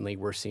increasingly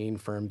we're seeing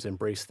firms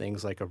embrace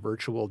things like a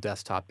virtual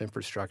desktop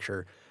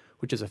infrastructure,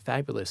 which is a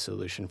fabulous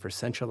solution for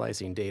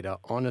centralizing data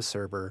on a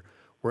server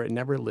where it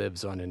never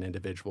lives on an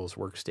individual's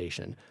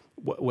workstation.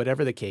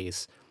 Whatever the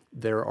case,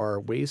 there are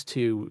ways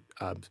to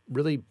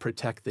really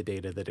protect the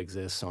data that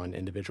exists on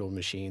individual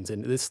machines.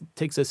 And this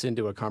takes us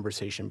into a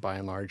conversation by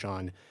and large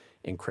on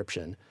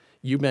encryption.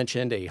 You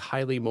mentioned a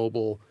highly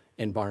mobile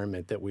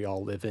environment that we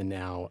all live in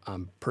now.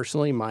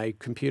 Personally, my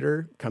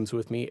computer comes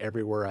with me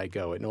everywhere I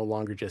go. It no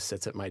longer just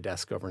sits at my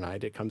desk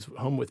overnight. It comes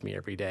home with me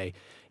every day.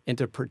 And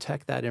to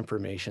protect that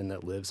information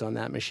that lives on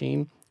that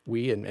machine,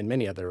 we and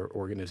many other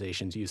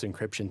organizations use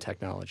encryption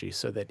technology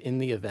so that in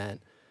the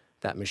event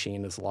that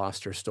machine is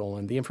lost or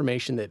stolen, the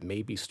information that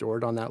may be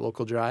stored on that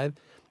local drive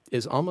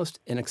is almost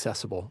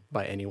inaccessible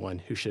by anyone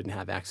who shouldn't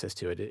have access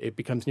to it. It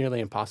becomes nearly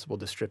impossible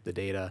to strip the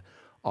data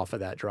off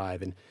of that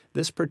drive. And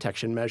this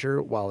protection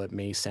measure, while it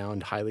may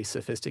sound highly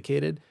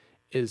sophisticated,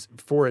 is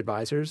for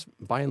advisors,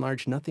 by and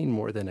large, nothing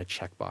more than a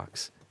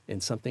checkbox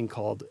in something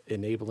called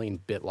enabling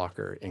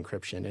BitLocker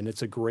encryption. And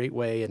it's a great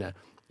way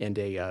and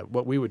a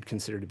what we would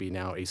consider to be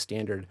now a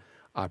standard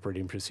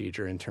operating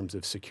procedure in terms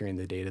of securing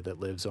the data that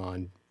lives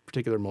on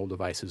particular mobile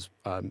devices.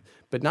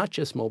 But not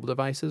just mobile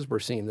devices. We're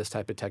seeing this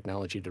type of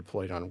technology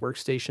deployed on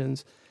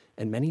workstations,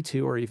 and many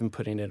too are even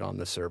putting it on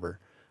the server.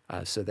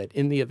 So that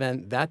in the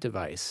event that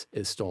device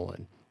is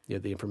stolen,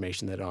 the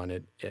information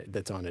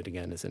that's on it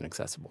again is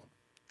inaccessible.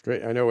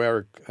 Great. I know,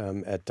 Eric,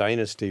 at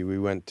Dynasty, we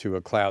went to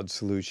a cloud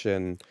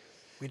solution.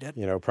 We did.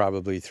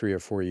 Probably 3 or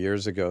 4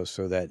 years ago,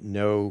 so that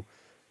no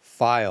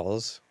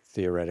files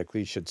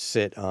theoretically should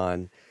sit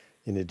on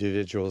an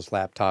individual's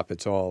laptop.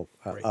 It's all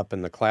Right. up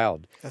in the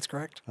cloud. That's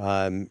correct.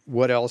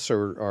 What else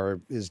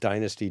is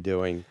Dynasty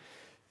doing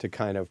to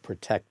kind of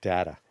protect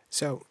data?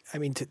 So, I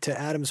mean, to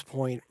Adam's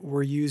point,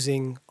 we're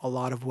using a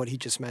lot of what he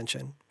just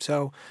mentioned.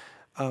 So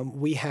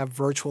we have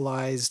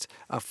virtualized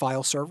a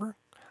file server,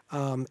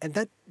 and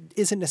that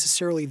isn't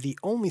necessarily the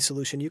only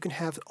solution. You can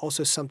have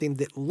also something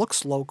that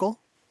looks local,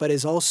 but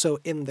is also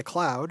in the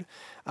cloud.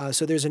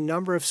 So there's a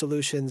number of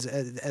solutions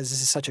as this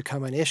is such a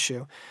common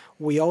issue.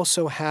 We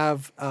also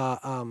have,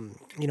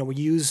 we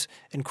use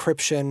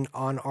encryption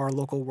on our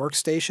local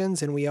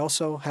workstations, and we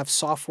also have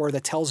software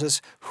that tells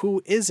us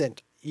who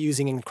isn't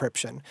using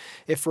encryption.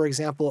 If, for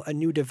example, a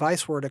new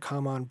device were to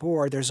come on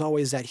board, there's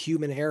always that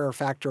human error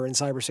factor in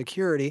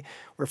cybersecurity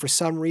where for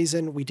some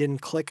reason we didn't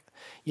click,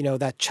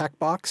 that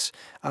checkbox.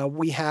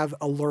 We have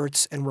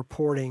alerts and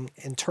reporting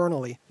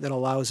internally that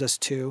allows us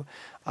to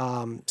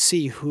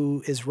see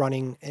who is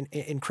running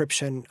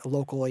encryption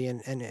locally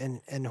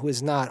and who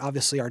is not.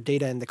 Obviously, our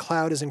data in the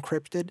cloud is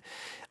encrypted.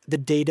 The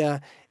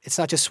data, it's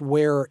not just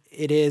where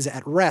it is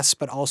at rest,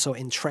 but also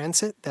in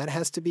transit. That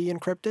has to be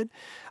encrypted.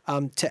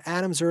 To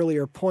Adam's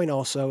earlier point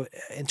also,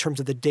 in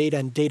terms of the data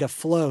and data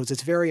flows,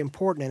 it's very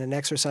important, and an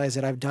exercise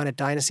that I've done at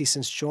Dynasty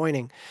since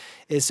joining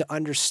is to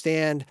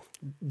understand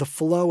the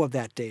flow of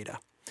that data.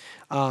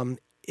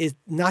 It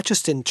not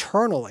just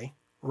internally,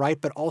 right,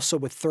 but also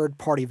with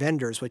third-party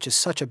vendors, which is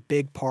such a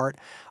big part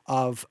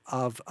of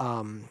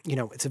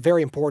it's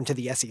very important to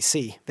the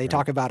SEC. They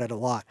talk about it a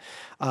lot.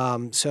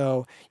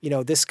 So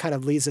this kind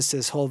of leads us to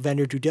this whole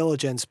vendor due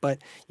diligence, but,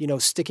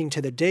 sticking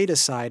to the data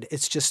side,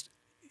 it's just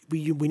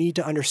we need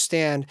to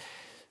understand,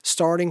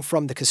 starting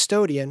from the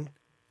custodian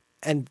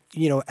and,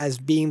 as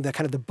being the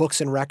kind of the books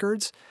and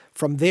records,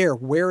 from there,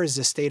 where is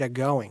this data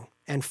going?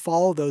 And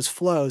follow those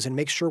flows and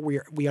make sure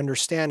we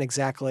understand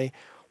exactly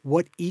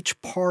what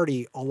each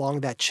party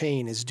along that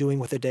chain is doing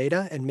with the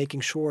data and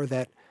making sure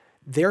that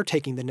they're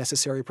taking the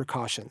necessary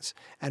precautions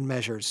and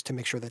measures to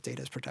make sure that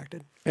data is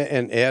protected.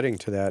 And adding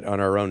to that, on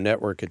our own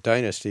network at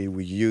Dynasty,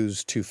 we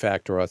use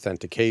two-factor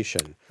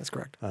authentication. That's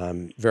correct.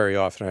 Very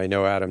often. I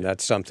know, Adam,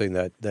 that's something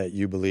that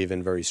you believe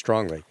in very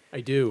strongly.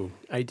 I do.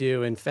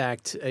 In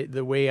fact,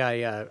 the way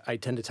I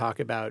tend to talk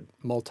about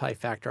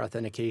multi-factor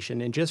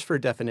authentication, and just for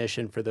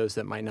definition for those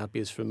that might not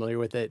be as familiar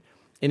with it,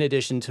 in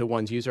addition to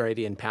one's user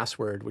ID and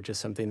password, which is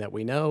something that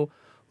we know,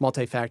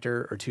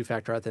 multi-factor or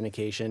two-factor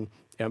authentication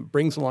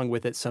brings along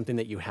with it something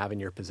that you have in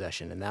your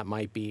possession. And that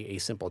might be a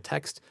simple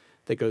text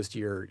that goes to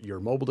your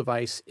mobile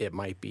device. It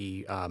might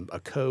be a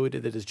code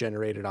that is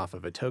generated off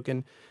of a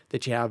token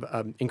that you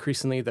have.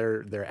 Increasingly, there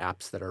are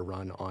apps that are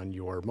run on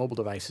your mobile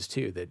devices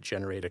too that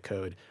generate a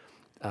code.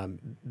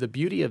 The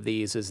beauty of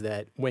these is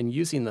that when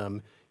using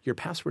them, your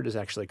password is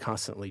actually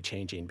constantly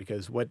changing,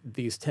 because what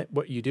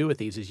you do with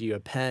these is you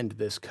append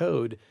this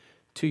code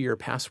to your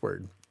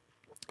password.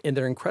 And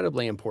they're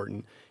incredibly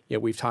important.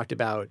 We've talked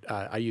about,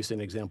 I used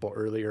an example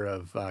earlier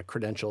of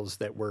credentials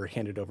that were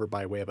handed over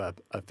by way of a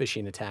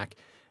phishing attack.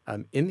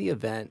 In the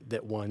event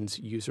that one's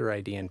user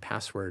ID and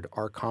password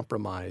are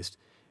compromised,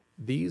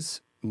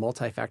 these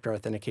multi-factor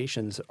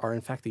authentications are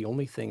in fact the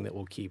only thing that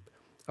will keep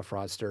a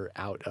fraudster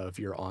out of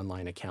your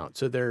online account.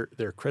 So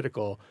they're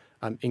critical.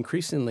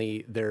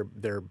 Increasingly, they're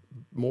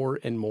more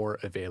and more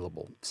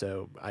available.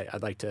 So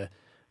I'd like to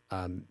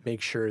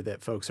make sure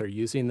that folks are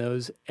using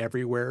those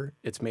everywhere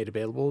it's made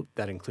available.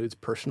 That includes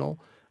personal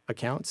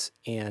accounts.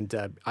 And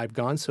I've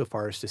gone so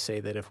far as to say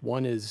that if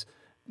one is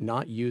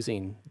not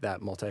using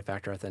that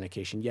multi-factor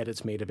authentication, yet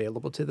it's made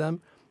available to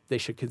them, they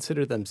should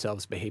consider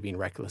themselves behaving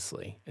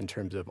recklessly in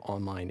terms of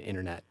online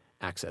internet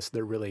access.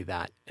 They're really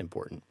that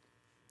important.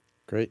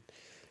 Great.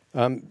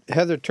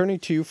 Heather, turning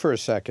to you for a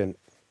second.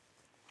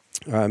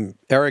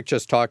 Eric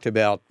just talked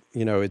about,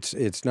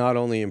 it's not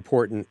only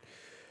important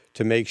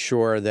to make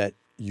sure that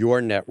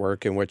your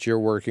network and what you're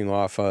working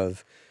off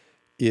of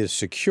is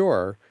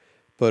secure,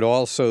 but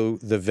also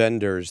the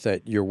vendors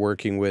that you're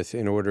working with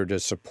in order to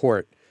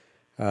support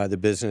the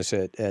business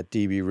at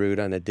DB Root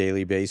on a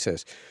daily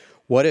basis.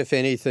 What, if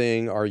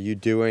anything, are you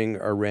doing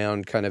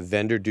around kind of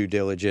vendor due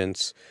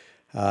diligence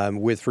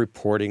with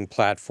reporting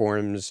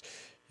platforms,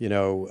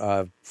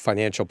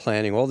 financial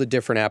planning, all the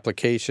different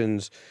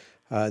applications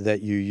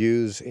that you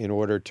use in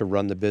order to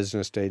run the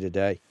business day to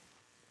day?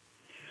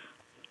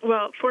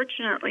 Well,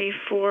 fortunately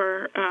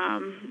for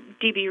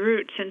DB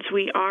Root, since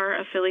we are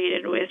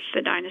affiliated with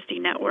the Dynasty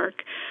Network,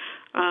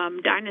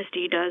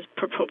 Dynasty does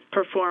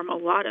perform a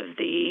lot of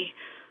the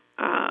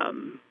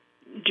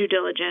due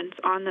diligence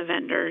on the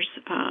vendors.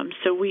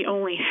 So we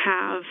only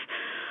have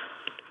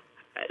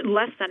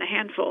less than a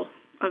handful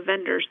of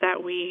vendors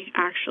that we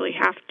actually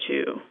have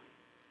to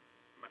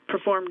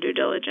perform due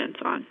diligence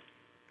on.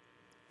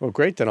 Well,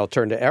 great. Then I'll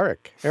turn to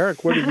Eric.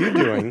 Eric, what are you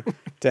doing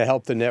to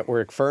help the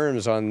network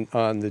firms on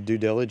the due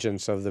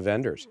diligence of the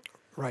vendors?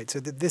 Right. So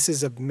this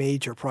is a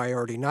major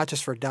priority, not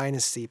just for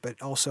Dynasty, but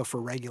also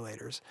for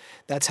regulators.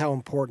 That's how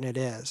important it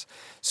is.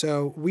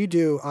 So we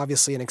do,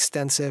 obviously, an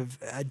extensive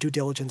due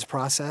diligence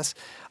process.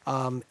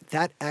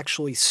 That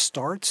actually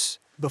starts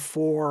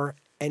before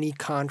any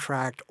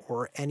contract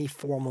or any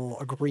formal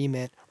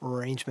agreement or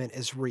arrangement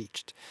is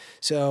reached.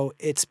 So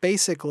it's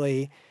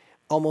basically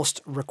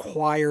almost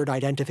required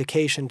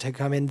identification to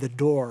come in the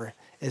door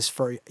is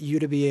for you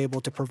to be able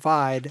to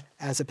provide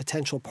as a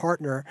potential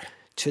partner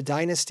to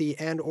Dynasty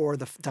and or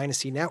the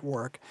Dynasty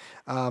Network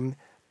a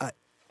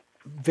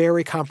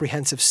very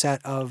comprehensive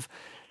set of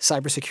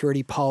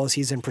cybersecurity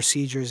policies and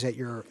procedures that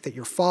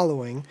you're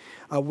following.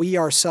 We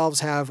ourselves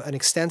have an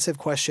extensive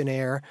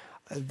questionnaire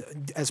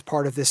as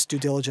part of this due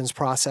diligence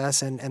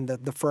process, and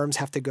the firms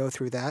have to go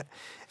through that.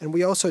 And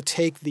we also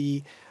take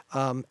the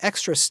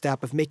extra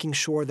step of making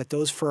sure that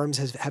those firms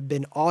have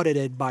been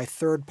audited by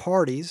third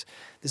parties.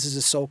 This is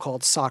a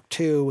so-called SOC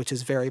 2, which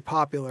is very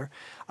popular.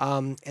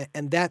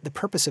 And that the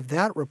purpose of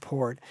that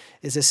report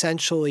is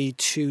essentially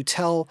to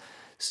tell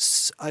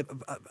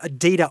a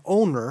data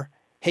owner,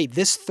 hey,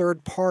 this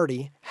third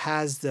party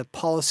has the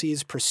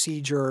policies,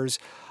 procedures,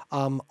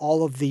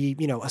 all of the,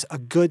 a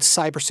good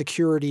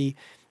cybersecurity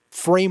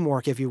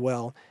framework, if you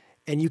will,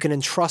 and you can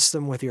entrust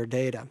them with your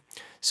data.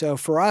 So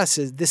for us,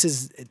 this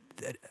is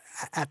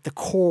at the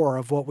core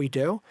of what we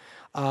do.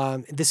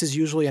 This is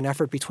usually an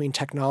effort between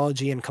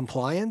technology and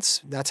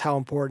compliance. That's how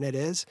important it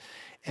is.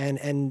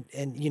 And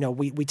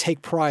we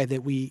take pride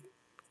that we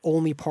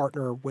only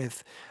partner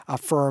with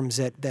firms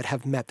that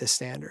have met this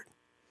standard.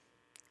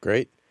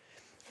 Great.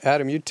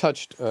 Adam, you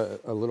touched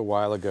a little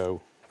while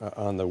ago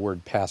on the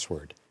word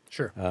password.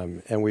 Sure.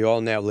 And we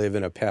all now live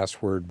in a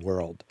password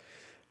world.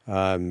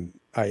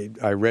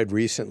 I read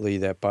recently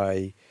that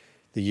by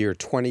the year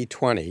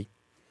 2020,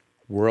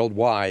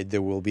 worldwide,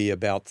 there will be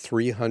about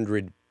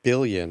 300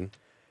 billion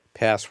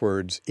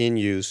passwords in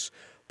use,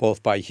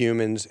 both by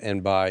humans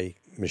and by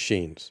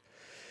machines.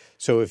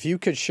 So if you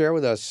could share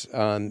with us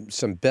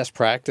some best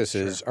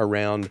practices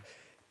around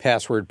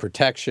password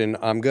protection,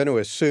 I'm going to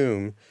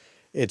assume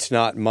it's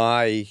not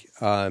my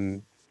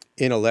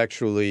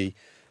intellectually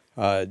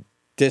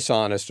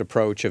dishonest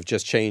approach of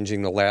just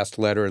changing the last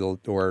letter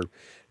or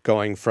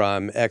going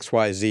from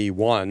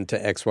XYZ1 to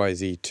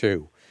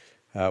XYZ2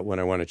 when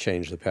I want to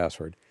change the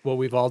password. Well,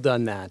 we've all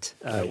done that.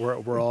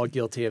 We're all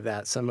guilty of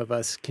that. Some of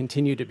us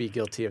continue to be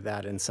guilty of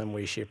that in some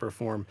way, shape, or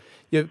form.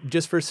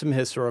 Just for some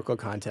historical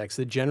context,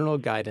 the general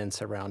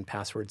guidance around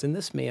passwords, and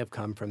this may have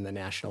come from the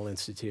National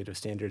Institute of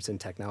Standards and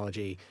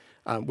Technology,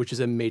 which is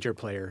a major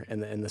player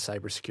in the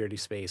cybersecurity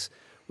space,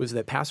 was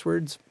that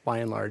passwords, by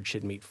and large,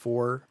 should meet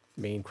 4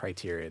 main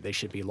criteria. They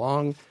should be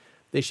long,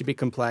 they should be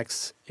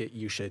complex,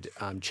 you should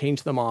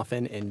change them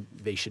often, and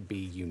they should be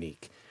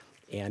unique.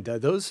 And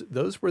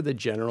those were the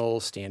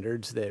general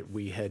standards that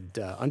we had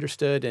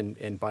understood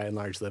and by and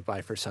large lived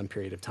by for some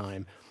period of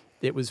time.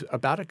 It was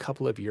about a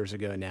couple of years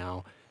ago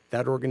now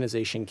that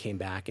organization came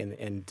back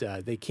and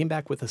they came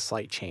back with a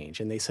slight change.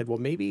 And they said, well,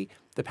 maybe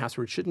the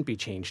password shouldn't be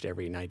changed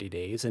every 90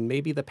 days, and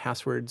maybe the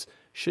passwords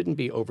shouldn't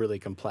be overly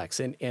complex.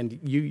 And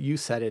you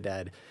said it,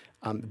 Ed.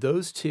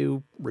 Those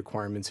 2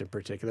 requirements in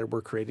particular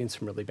were creating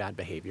some really bad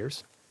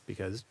behaviors,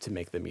 because to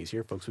make them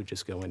easier, folks would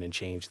just go in and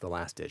change the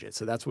last digit.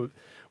 So that's what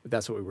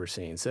we were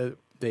seeing. So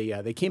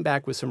they came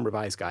back with some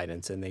revised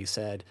guidance, and they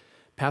said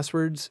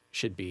passwords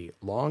should be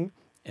long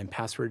and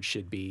passwords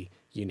should be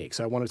unique.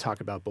 So I want to talk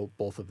about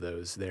both of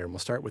those there, and we'll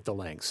start with the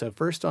length. So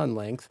first on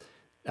length,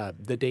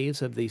 the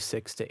days of the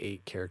 6 to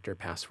 8 character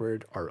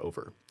password are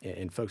over,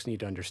 and folks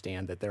need to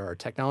understand that there are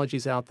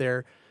technologies out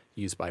there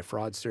used by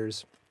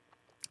fraudsters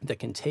that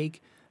can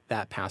take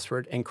that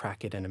password and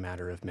crack it in a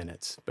matter of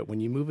minutes. But when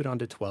you move it on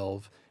to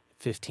 12,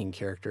 15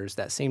 characters,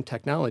 that same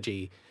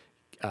technology,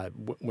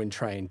 when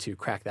trying to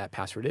crack that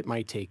password, it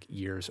might take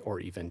years or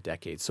even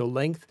decades. So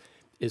length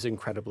is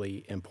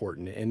incredibly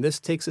important. And this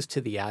takes us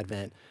to the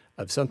advent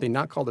of something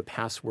not called a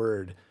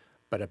password,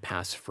 but a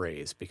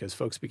passphrase, because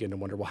folks begin to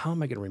wonder, well, how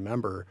am I going to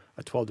remember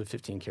a 12 to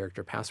 15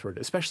 character password,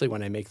 especially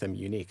when I make them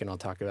unique? And I'll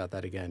talk about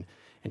that again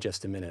in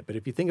just a minute. But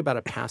if you think about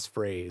a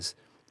passphrase,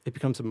 it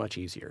becomes much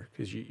easier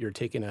because you're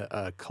taking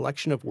a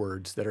collection of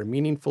words that are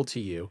meaningful to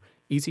you,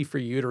 easy for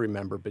you to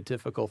remember, but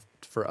difficult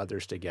for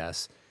others to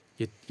guess.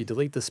 You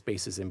delete the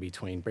spaces in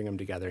between, bring them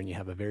together, and you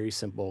have a very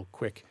simple,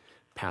 quick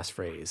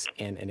passphrase.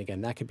 And again,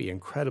 that can be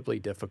incredibly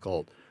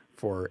difficult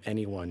for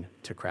anyone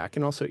to crack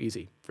and also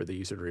easy for the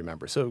user to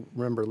remember. So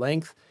remember,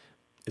 length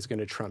is going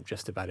to trump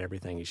just about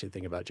everything you should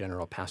think about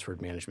general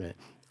password management.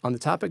 On the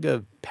topic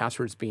of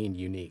passwords being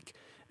unique,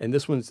 and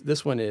this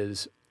one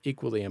is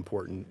equally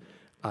important.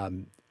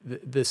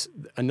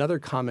 Another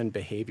common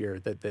behavior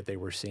that they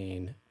were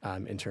seeing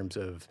in terms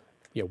of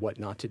what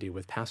not to do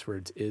with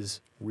passwords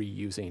is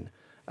reusing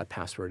a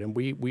password, and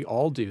we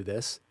all do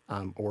this,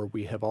 or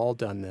we have all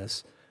done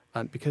this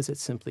because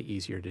it's simply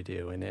easier to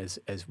do. And as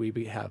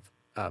we have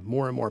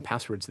more and more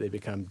passwords, they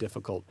become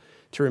difficult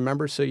to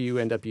remember, so you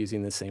end up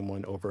using the same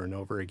one over and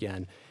over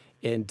again.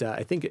 And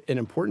I think an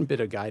important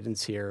bit of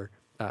guidance here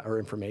or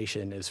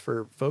information is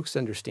for folks to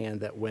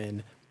understand that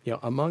when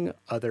among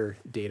other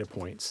data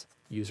points,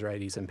 user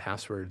IDs and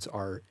passwords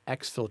are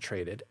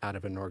exfiltrated out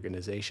of an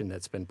organization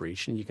that's been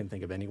breached, and you can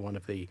think of any one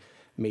of the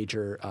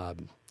major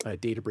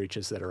data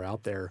breaches that are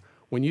out there.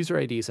 When user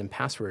IDs and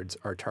passwords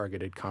are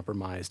targeted,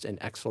 compromised, and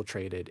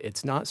exfiltrated,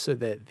 it's not so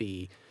that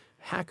the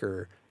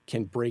hacker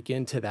can break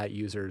into that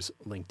user's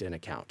LinkedIn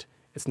account.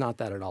 It's not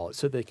that at all. It's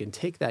so they can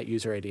take that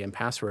user ID and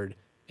password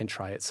and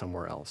try it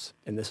somewhere else.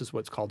 And this is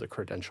what's called a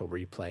credential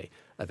replay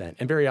event.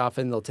 And very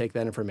often they'll take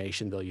that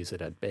information, they'll use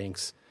it at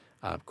banks,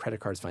 credit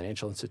cards,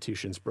 financial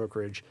institutions,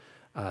 brokerage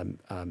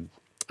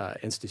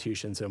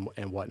institutions,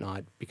 and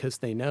whatnot, because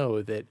they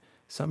know that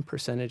some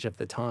percentage of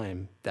the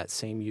time that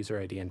same user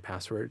ID and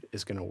password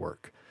is going to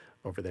work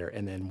over there.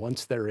 And then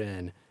once they're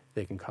in,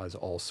 they can cause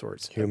all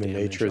sorts of damage.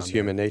 Human nature is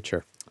human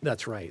nature.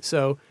 That's right.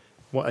 So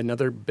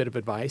another bit of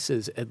advice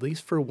is, at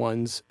least for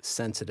one's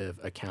sensitive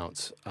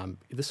accounts,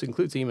 this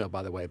includes email,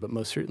 by the way, but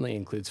most certainly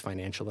includes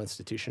financial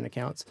institution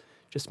accounts,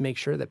 just make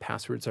sure that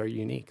passwords are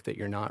unique, that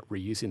you're not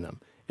reusing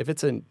them. If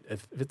it's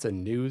a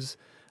news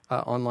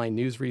online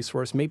news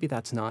resource, maybe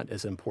that's not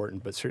as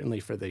important, but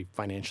certainly for the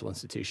financial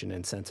institution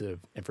and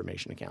sensitive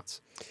information accounts.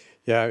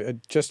 Yeah,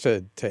 just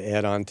to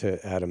add on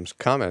to Adam's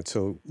comment,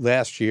 so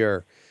last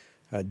year,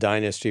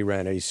 Dynasty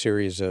ran a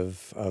series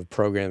of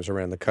programs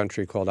around the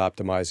country called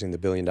Optimizing the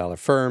 $1 Billion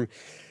Firm,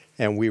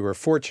 and we were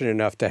fortunate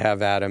enough to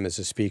have Adam as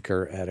a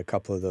speaker at a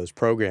couple of those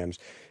programs.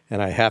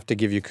 And I have to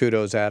give you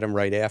kudos, Adam.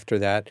 Right after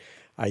that,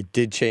 I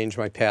did change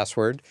my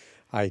password.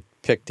 I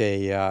picked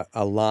a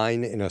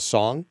line in a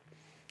song.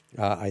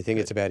 I think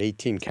it's about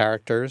 18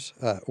 characters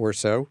or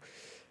so.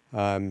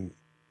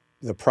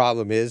 The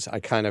problem is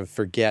I kind of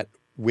forget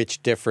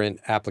which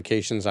different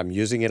applications I'm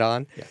using it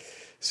on. Yeah.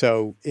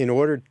 So in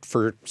order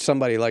for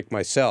somebody like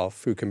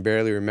myself, who can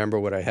barely remember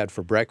what I had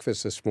for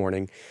breakfast this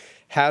morning,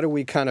 how do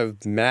we kind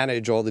of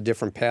manage all the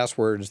different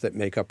passwords that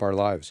make up our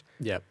lives?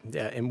 Yeah,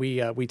 and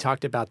we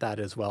talked about that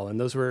as well. And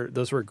those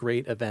were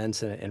great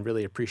events, and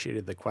really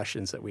appreciated the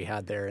questions that we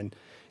had there. And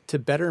to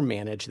better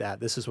manage that,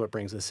 this is what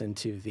brings us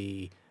into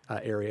the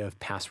area of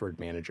password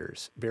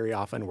managers. Very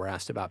often we're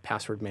asked about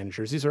password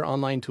managers. These are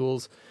online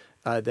tools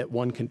that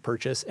one can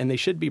purchase, and they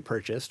should be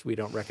purchased. We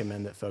don't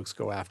recommend that folks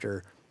go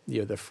after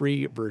the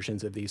free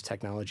versions of these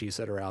technologies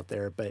that are out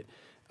there, but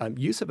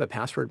use of a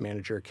password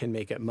manager can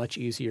make it much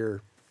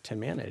easier to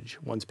manage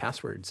one's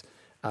passwords.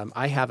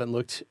 I haven't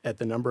looked at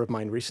the number of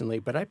mine recently,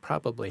 but I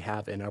probably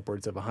have in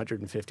upwards of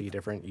 150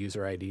 different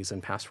user IDs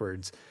and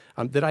passwords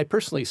that I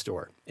personally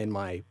store in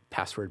my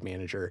password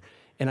manager,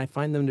 and I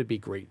find them to be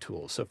great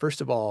tools. So first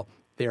of all,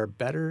 they are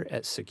better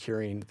at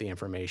securing the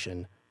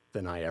information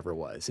than I ever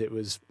was. It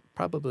was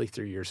probably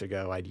 3 years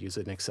ago. I'd use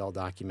an Excel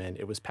document.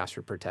 It was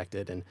password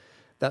protected, and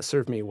that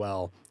served me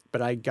well.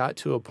 But I got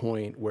to a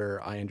point where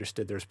I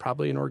understood there's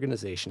probably an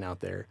organization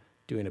out there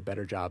doing a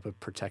better job of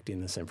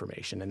protecting this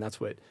information. And that's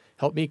what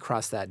helped me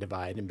cross that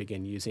divide and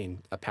begin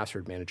using a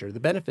password manager.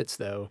 The benefits,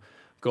 though,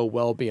 go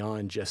well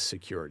beyond just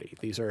security.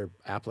 These are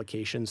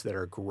applications that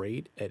are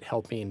great at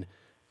helping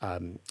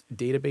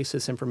database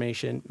this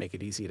information, make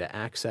it easy to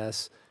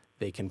access.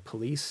 They can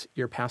police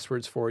your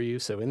passwords for you.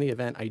 So in the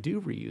event I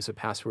do reuse a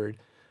password,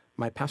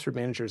 my password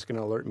manager is going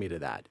to alert me to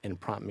that and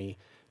prompt me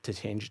to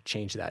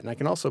change that. And I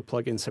can also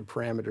plug in some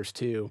parameters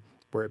too,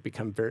 where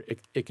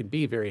it can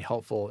be very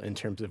helpful in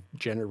terms of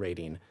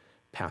generating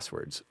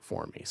passwords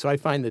for me. So I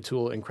find the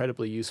tool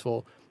incredibly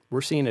useful.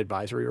 We're seeing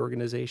advisory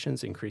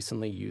organizations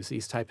increasingly use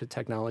these types of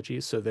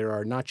technologies. So there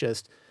are not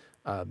just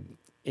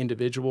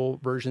individual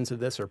versions of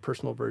this or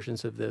personal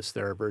versions of this.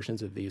 There are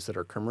versions of these that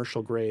are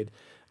commercial grade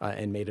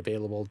and made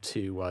available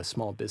to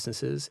small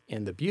businesses.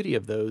 And the beauty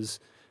of those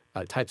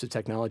types of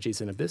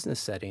technologies in a business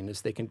setting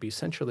is they can be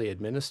centrally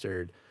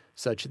administered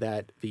such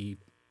that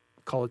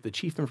call it the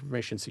chief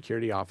information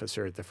security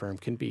officer at the firm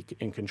can be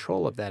in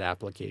control of that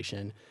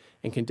application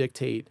and can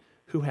dictate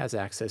who has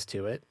access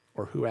to it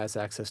or who has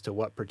access to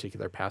what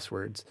particular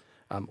passwords,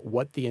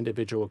 what the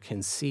individual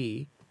can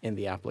see in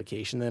the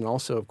application, then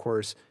also, of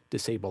course,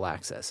 disable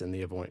access in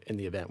the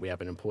event we have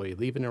an employee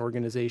leave an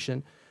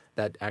organization,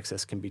 that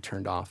access can be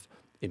turned off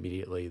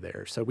immediately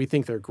there. So we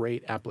think they're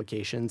great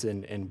applications,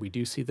 and we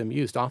do see them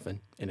used often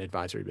in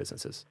advisory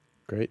businesses.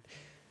 Great.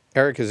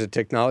 Eric, as a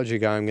technology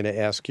guy, I'm going to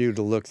ask you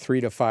to look 3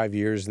 to 5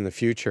 years in the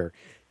future.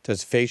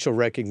 Does facial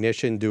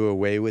recognition do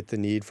away with the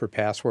need for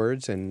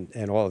passwords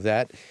and all of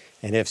that?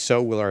 And if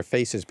so, will our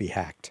faces be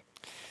hacked?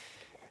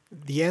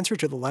 The answer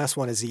to the last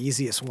one is the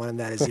easiest one, and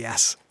that is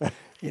yes.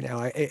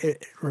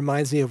 It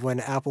reminds me of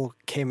when Apple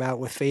came out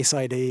with Face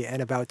ID,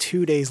 and about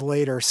 2 days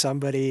later,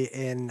 somebody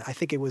I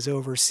think it was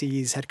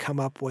overseas, had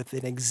come up with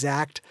an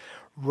exact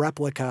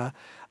replica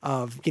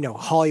of,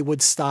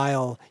 Hollywood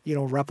style,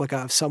 replica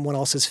of someone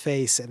else's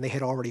face, and they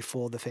had already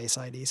fooled the Face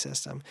ID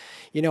system.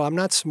 I'm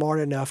not smart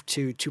enough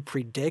to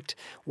predict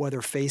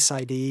whether Face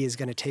ID is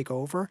going to take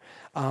over.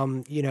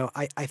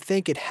 I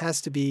think it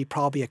has to be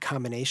probably a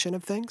combination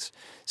of things.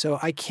 So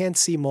I can't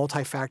see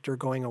multi-factor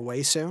going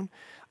away soon.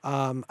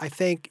 I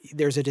think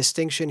there's a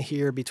distinction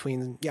here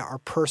between our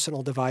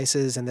personal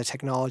devices and the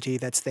technology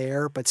that's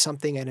there, but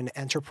something in an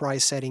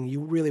enterprise setting,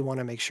 you really want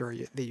to make sure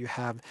that you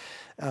have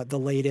the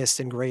latest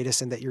and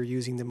greatest, and that you're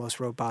using the most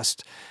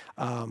robust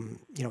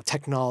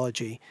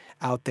technology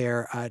out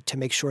there to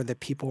make sure that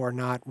people are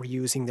not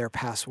reusing their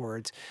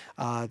passwords,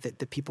 that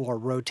the people are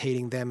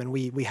rotating them. And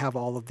we have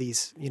all of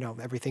these,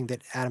 everything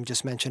that Adam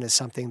just mentioned is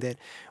something that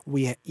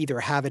we either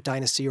have at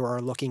Dynasty or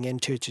are looking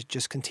into to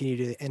just continue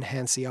to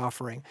enhance the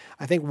offering.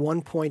 I think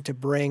one point to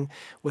bring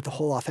with the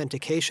whole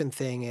authentication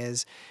thing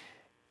is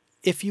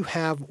if you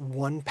have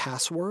one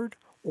password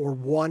or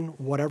one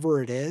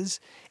whatever it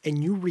is,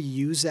 and you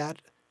reuse that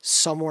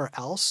somewhere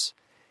else,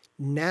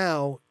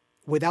 now,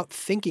 without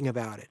thinking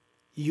about it,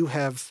 you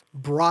have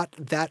brought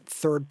that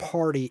third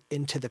party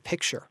into the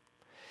picture.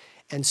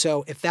 And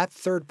so if that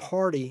third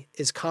party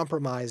is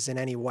compromised in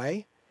any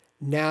way,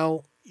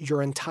 now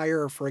your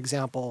entire, for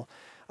example,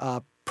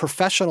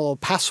 professional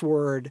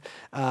passwords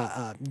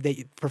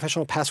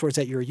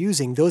that you're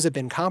using, those have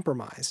been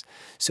compromised.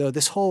 So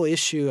this whole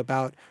issue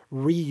about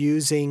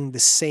reusing the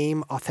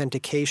same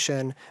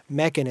authentication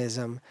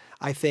mechanism,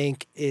 I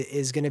think,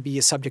 is going to be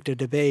a subject of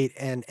debate,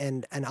 and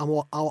I'm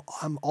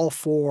all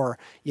for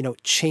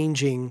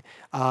changing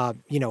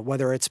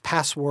whether it's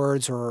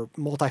passwords or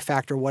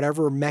multi-factor,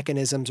 whatever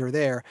mechanisms are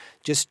there,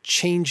 just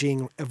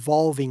changing,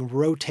 evolving,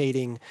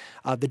 rotating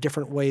the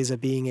different ways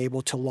of being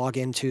able to log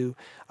into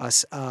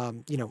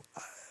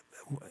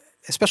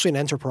especially an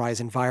enterprise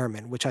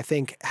environment, which I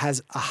think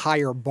has a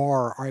higher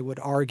bar, I would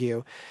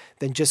argue,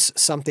 than just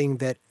something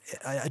that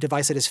a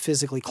device that is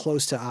physically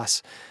close to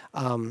us.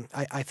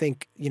 I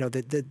think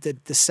the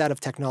set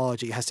of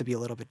technology has to be a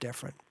little bit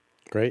different.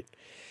 Great.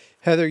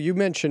 Heather, you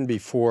mentioned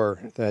before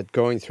that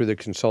going through the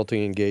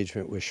consulting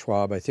engagement with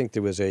Schwab, I think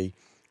there was a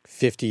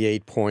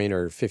 58-point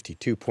or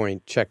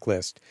 52-point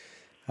checklist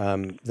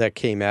that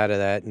came out of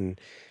that, and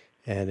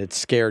it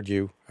scared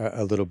you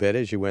a little bit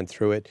as you went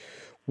through it.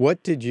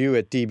 What did you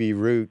at DB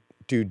Root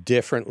do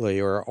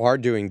differently or are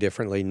doing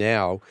differently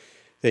now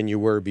than you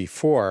were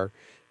before,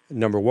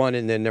 number one?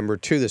 And then number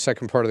two, the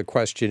second part of the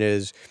question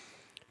is,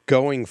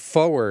 going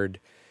forward,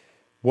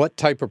 What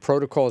type of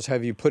protocols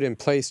have you put in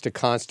place to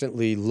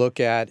constantly look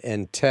at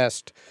and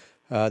test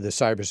the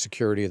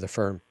cybersecurity of the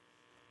firm?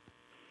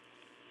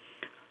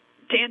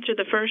 To answer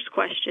the first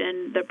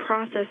question, the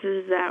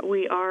processes that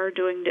we are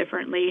doing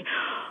differently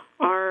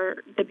are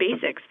the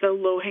basics, the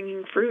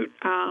low-hanging fruit,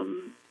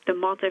 the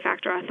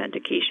multi-factor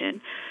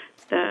authentication,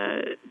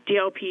 the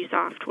DLP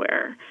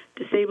software,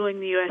 disabling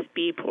the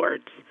USB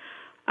ports,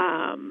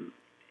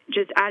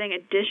 just adding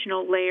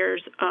additional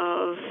layers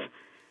of,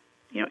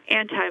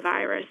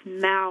 antivirus,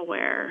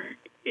 malware,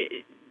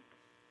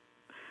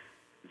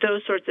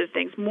 those sorts of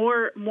things,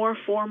 more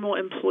formal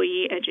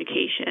employee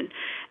education,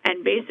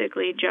 and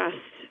basically just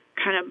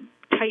kind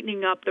of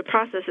tightening up the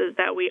processes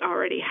that we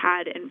already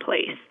had in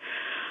place.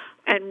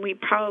 And we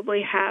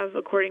probably have,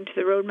 according to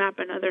the roadmap,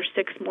 another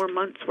 6 more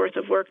months worth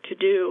of work to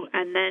do,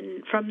 and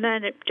then from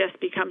then it just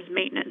becomes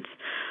maintenance.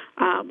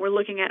 We're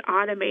looking at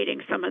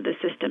automating some of the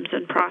systems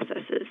and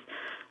processes.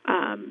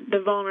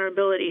 The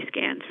vulnerability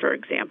scans, for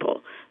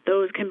example,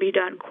 those can be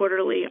done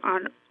quarterly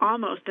on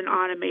almost an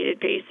automated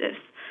basis.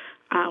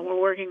 We're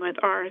working with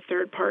our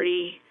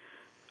third-party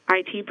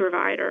IT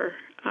provider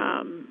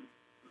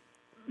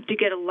to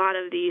get a lot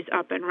of these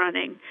up and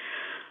running.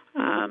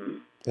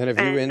 And have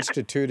you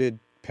instituted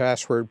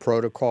password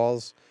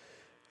protocols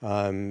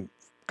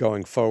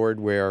going forward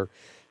where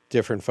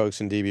different folks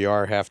in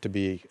DBR have to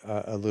be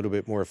a little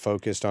bit more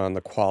focused on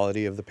the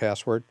quality of the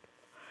password?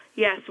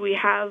 Yes, we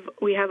have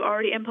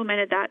already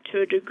implemented that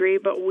to a degree,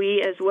 but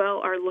we as well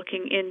are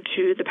looking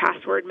into the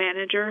password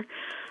manager.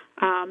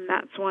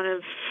 That's one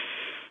of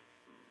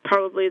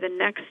probably the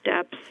next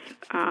steps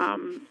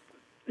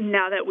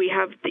now that we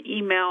have the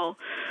email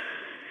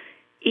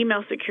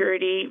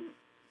security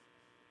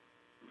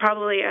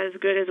probably as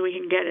good as we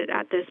can get it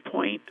at this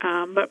point.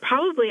 But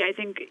probably, I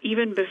think,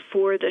 even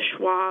before the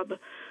Schwab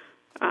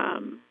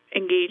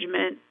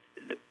engagement,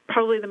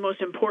 probably the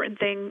most important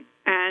thing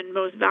and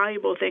most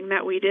valuable thing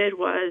that we did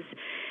was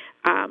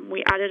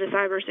we added a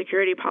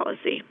cybersecurity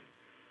policy.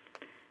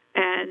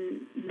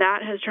 And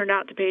that has turned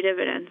out to pay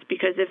dividends,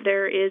 because if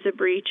there is a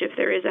breach, if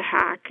there is a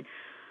hack,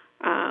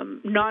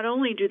 not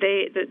only do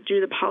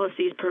the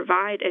policies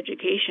provide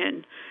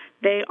education,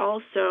 they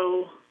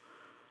also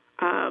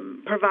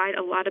provide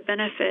a lot of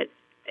benefit,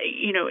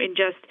 in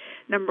just,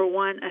 number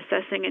one,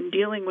 assessing and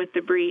dealing with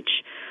the breach,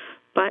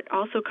 but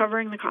also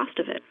covering the cost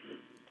of it.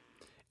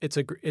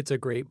 It's a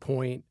great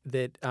point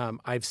that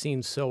I've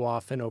seen so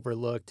often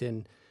overlooked.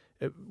 And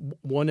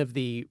one of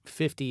the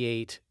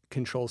 58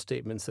 control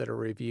statements that are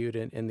reviewed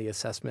in the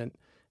assessment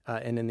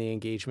and in the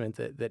engagement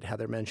that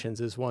Heather mentions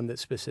is one that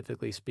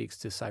specifically speaks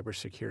to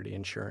cybersecurity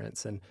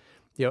insurance. And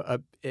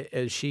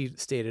as she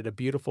stated, a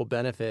beautiful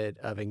benefit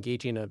of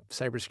engaging a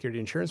cybersecurity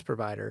insurance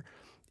provider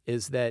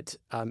is that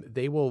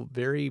they will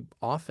very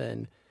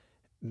often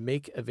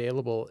make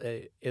available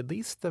at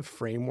least the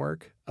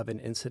framework of an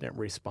incident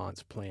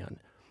response plan.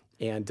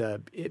 And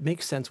it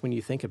makes sense when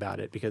you think about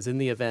it, because in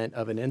the event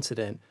of an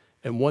incident,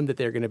 and one that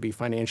they're going to be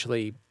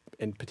financially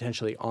and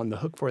potentially on the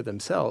hook for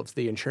themselves,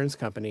 the insurance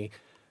company,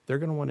 they're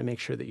going to want to make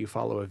sure that you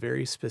follow a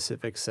very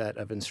specific set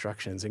of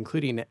instructions,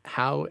 including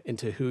how and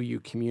to who you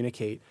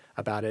communicate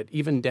about it,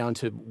 even down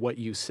to what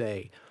you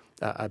say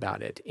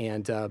about it.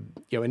 And an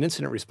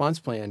incident response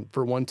plan,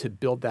 for one to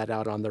build that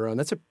out on their own,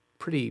 that's a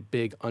pretty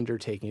big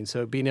undertaking.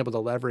 So being able to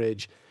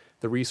leverage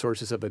the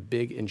resources of a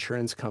big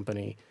insurance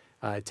company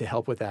to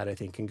help with that, I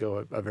think, can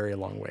go a very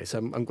long way. So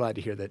I'm glad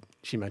to hear that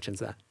she mentions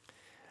that.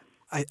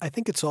 I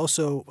think it's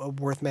also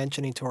worth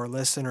mentioning to our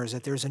listeners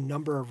that there's a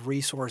number of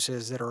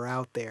resources that are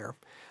out there.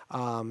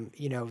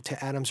 To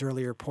Adam's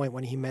earlier point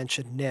when he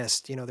mentioned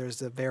NIST, there's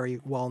the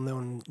very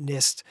well-known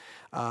NIST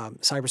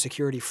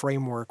cybersecurity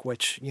framework,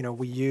 which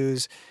we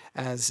use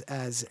as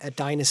at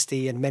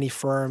Dynasty and many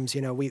firms.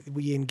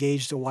 We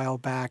engaged a while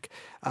back,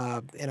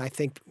 and I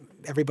think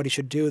everybody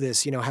should do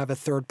this. Have a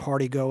third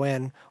party go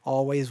in,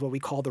 always what we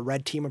call the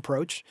red team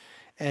approach,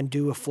 and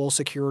do a full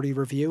security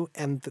review.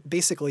 And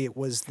basically it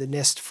was the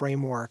NIST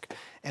framework,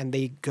 and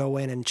they go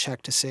in and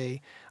check to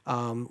see,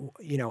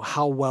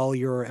 how well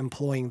you're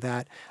employing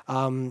that.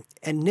 And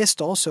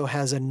NIST also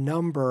has a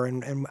number,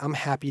 and I'm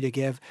happy to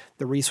give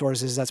the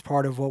resources. That's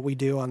part of what we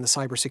do on the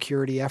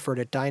cybersecurity effort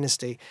at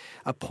Dynasty,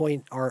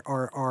 point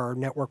our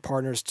network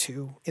partners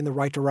in the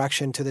right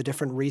direction to the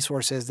different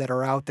resources that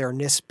are out there,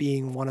 NIST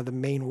being one of the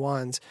main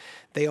ones.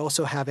 They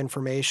also have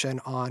information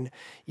on,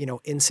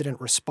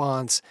 incident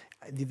response.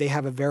 They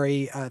have a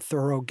very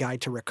thorough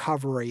guide to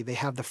recovery. They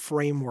have the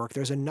framework.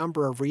 There's a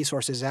number of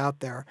resources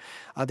out there.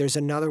 There's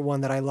another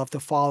one that I love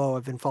to follow.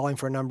 I've been following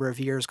for a number of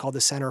years, called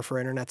the Center for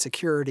Internet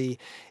Security.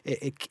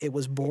 It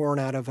was born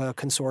out of a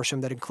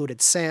consortium that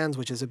included SANS,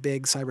 which is a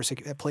big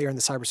player in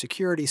the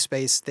cybersecurity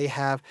space. They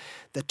have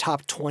the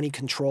top 20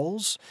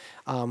 controls.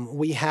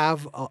 We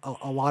have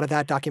a lot of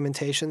that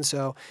documentation,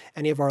 so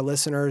any of our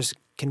listeners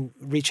can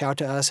reach out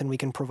to us and we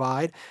can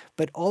provide.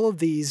 But all of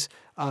these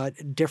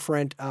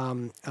different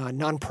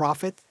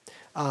nonprofit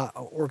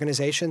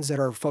organizations that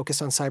are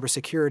focused on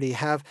cybersecurity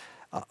have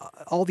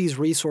all these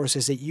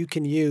resources that you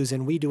can use,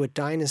 and we do at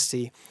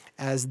Dynasty,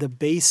 as the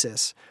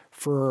basis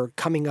for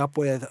coming up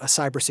with a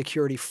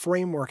cybersecurity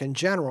framework in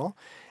general,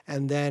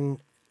 and then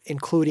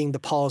including the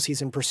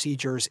policies and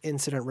procedures,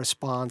 incident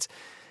response,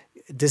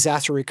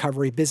 disaster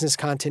recovery, business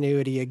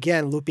continuity,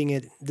 again, looping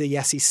it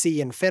the SEC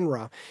and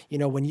FINRA.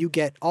 When you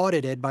get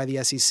audited by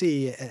the SEC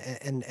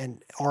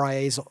and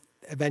RIAs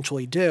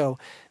eventually do,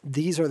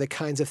 these are the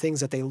kinds of things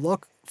that they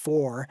look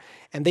for,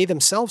 and they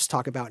themselves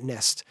talk about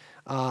NIST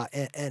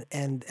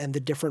and the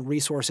different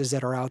resources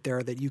that are out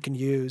there that you can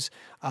use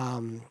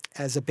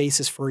as a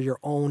basis for your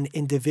own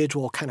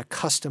individual kind of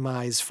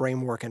customized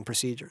framework and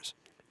procedures.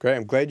 Great.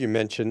 I'm glad you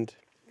mentioned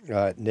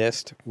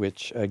NIST,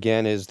 which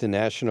again is the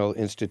National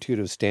Institute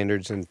of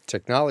Standards and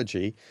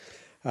Technology,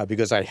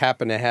 because I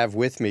happen to have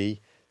with me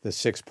the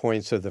 6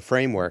 points of the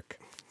framework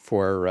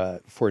for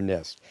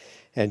NIST.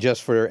 And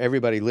just for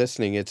everybody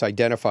listening, it's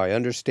identify,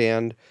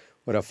 understand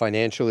what a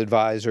financial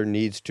advisor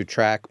needs to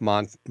track,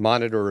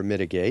 monitor, or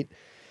mitigate.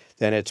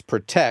 Then it's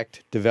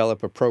protect,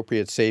 develop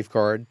appropriate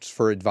safeguards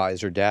for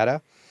advisor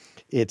data.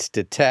 It's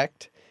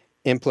detect,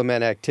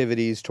 implement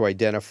activities to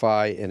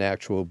identify an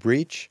actual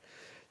breach.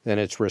 Then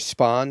it's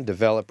respond,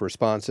 develop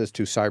responses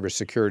to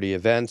cybersecurity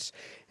events.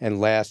 And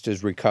last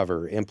is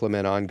recover,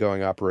 implement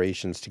ongoing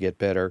operations to get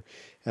better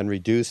and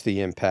reduce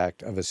the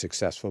impact of a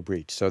successful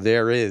breach. So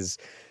there is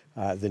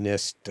the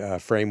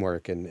NIST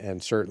framework,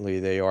 and certainly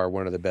they are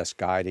one of the best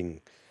guiding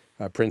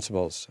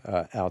principles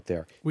out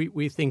there.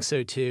 We think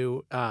so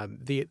too.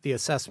 The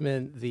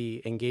assessment,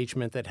 the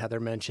engagement that Heather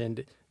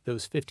mentioned,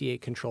 those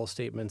 58 control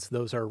statements,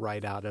 those are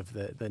right out of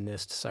the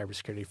NIST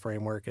cybersecurity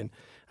framework. And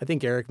I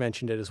think Eric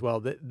mentioned it as well.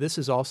 This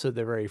is also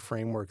the very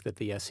framework that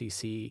the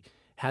SEC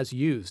has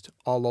used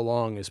all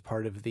along as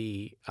part of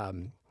the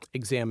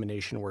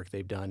examination work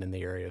they've done in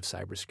the area of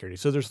cybersecurity.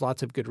 So there's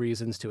lots of good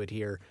reasons to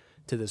adhere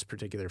to this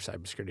particular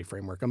cybersecurity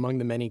framework, among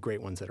the many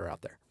great ones that are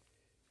out there.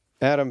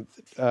 Adam,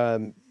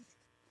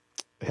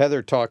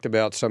 Heather talked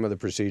about some of the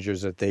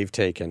procedures that they've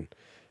taken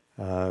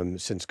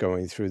since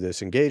going through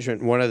this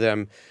engagement. One of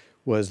them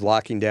was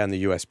locking down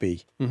the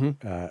USB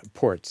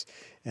ports.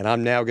 And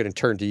I'm now going to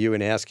turn to you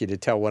and ask you to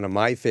tell one of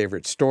my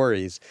favorite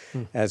stories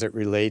as it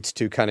relates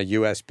to kind of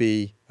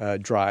USB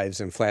drives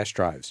and flash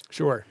drives.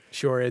 Sure.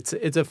 It's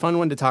a fun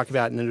one to talk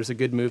about, and there's a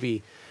good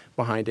movie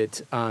behind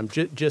it.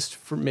 Just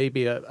for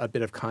maybe a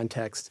bit of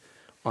context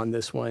on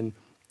this one,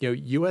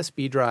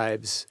 USB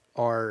drives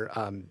are,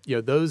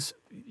 those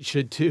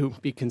should too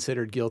be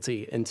considered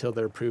guilty until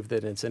they're proved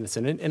that it's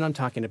innocent. And I'm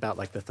talking about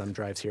like the thumb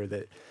drives here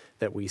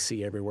that we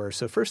see everywhere.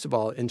 So first of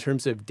all, in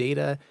terms of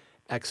data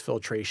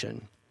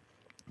exfiltration,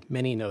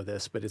 many know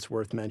this, but it's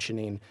worth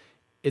mentioning.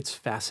 It's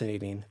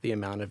fascinating the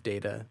amount of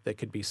data that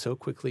could be so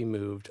quickly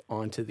moved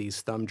onto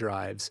these thumb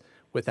drives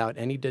without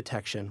any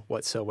detection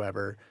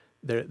whatsoever.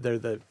 They're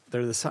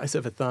the size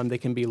of a thumb. They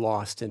can be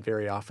lost, and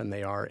very often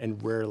they are,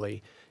 and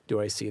rarely do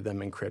I see them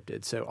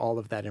encrypted. So all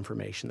of that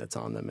information that's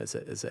on them is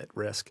at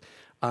risk.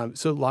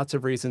 So lots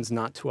of reasons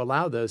not to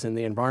allow those in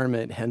the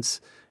environment,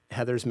 hence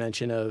Heather's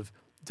mention of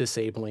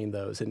disabling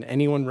those. And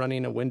anyone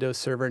running a Windows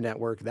Server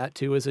network, that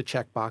too is a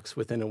checkbox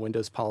within a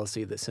Windows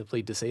policy that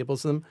simply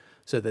disables them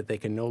so that they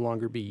can no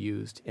longer be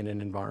used in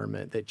an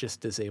environment that just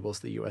disables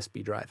the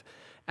USB drive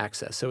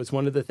access. So it's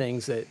one of the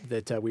things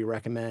that we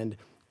recommend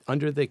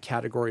under the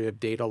category of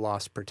data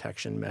loss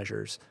protection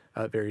measures,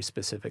 very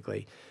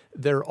specifically.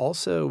 There are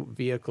also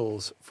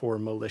vehicles for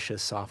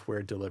malicious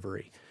software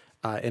delivery.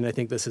 And I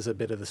think this is a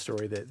bit of the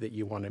story that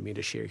you wanted me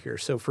to share here.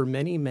 So for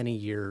many, many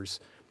years,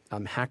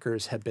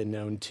 hackers have been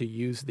known to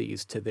use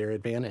these to their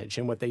advantage.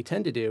 And what they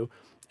tend to do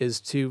is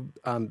to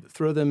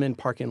throw them in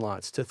parking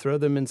lots, to throw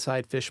them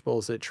inside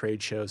fishbowls at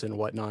trade shows and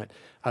whatnot,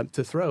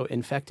 to throw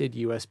infected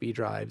USB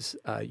drives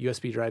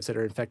that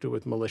are infected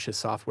with malicious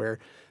software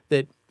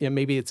that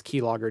maybe it's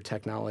keylogger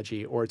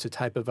technology or it's a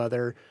type of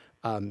other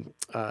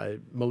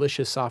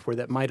malicious software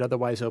that might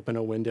otherwise open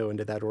a window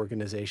into that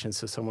organization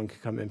so someone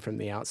could come in from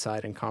the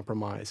outside and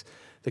compromise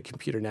the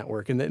computer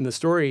network. And the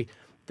story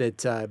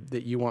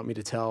that you want me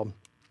to tell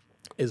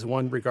is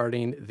one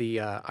regarding the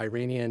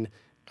Iranian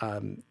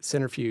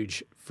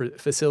centrifuge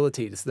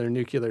facilities, their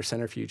nuclear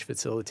centrifuge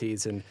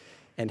facilities,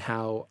 and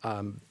how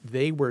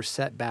they were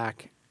set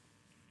back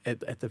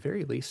at the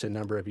very least a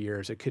number of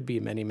years. It could be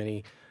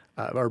many,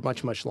 or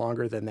much, much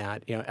longer than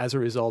that, as a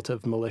result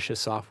of malicious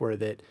software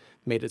that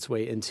made its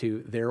way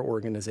into their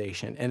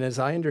organization. And as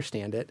I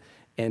understand it,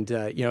 and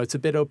it's a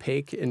bit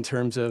opaque in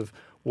terms of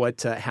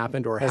what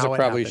happened or as how it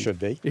probably happened. Should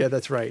be. Yeah,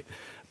 that's right.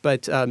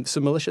 But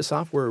so malicious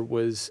software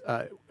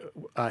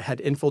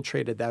had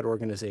infiltrated that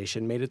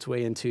organization, made its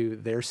way into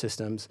their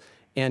systems,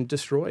 and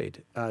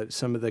destroyed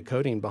some of the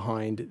coding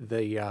behind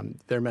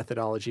their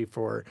methodology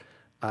for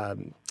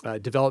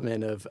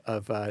development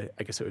of I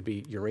guess it would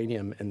be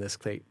uranium in this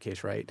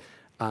case, right?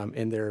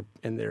 In their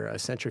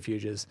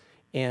centrifuges.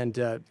 And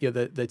the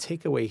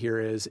takeaway here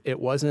is it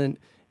wasn't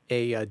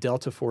a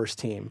Delta Force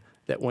team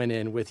that went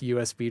in with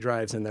USB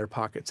drives in their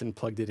pockets and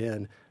plugged it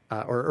in,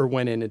 or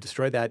went in and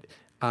destroyed that.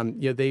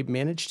 They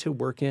managed to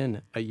work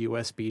in a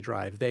USB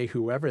drive. They,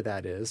 whoever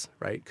that is,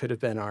 right, could have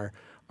been our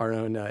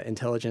own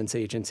intelligence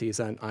agencies.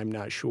 I'm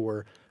not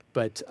sure,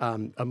 But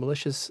a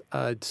malicious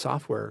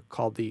software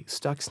called the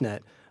Stuxnet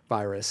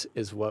virus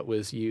is what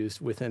was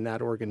used within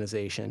that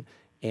organization.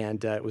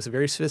 And it was a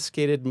very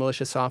sophisticated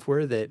malicious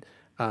software that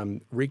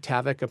wreaked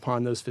havoc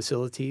upon those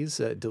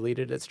facilities,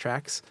 deleted its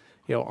tracks,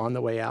 on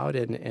the way out.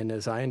 And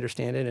as I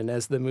understand it, and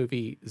as the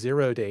movie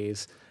 0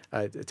 Days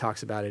it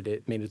talks about it,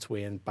 it made its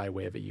way in by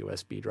way of a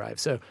USB drive.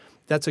 So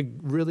that's a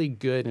really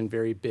good and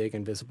very big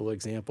and visible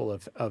example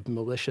of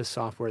malicious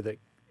software that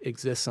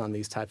exists on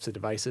these types of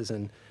devices,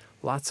 and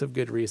lots of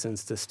good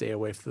reasons to stay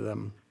away from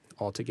them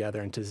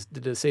altogether and to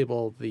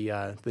disable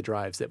the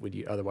drives that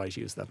would otherwise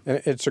use them.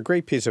 And it's a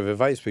great piece of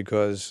advice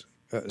because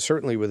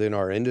certainly within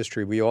our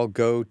industry, we all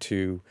go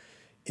to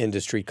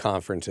industry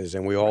conferences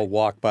and we all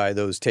walk by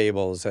those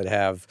tables that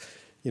have,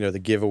 the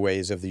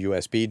giveaways of the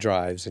USB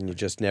drives, and you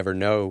just never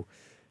know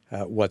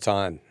what's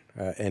on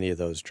any of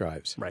those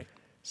drives. Right.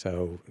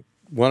 So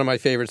one of my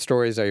favorite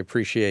stories, I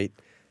appreciate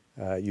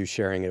you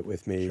sharing it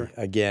with me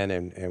again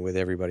and with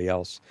everybody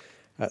else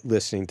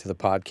listening to the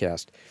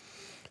podcast.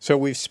 So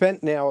we've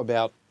spent now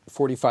about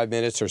 45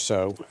 minutes or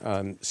so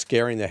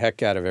scaring the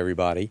heck out of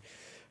everybody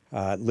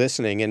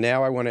listening. And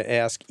now I want to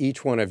ask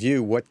each one of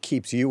you, what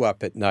keeps you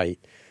up at night?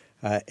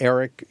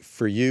 Eric,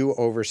 for you,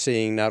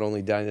 overseeing not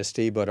only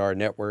Dynasty, but our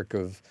network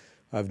of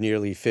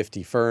nearly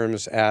 50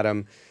 firms.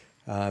 Adam,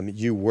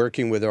 you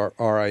working with our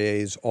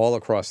RIAs all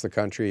across the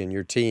country and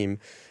your team.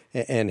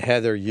 And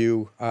Heather,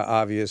 you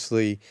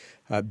obviously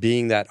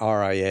being that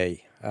RIA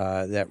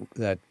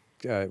that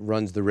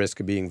runs the risk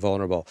of being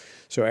vulnerable.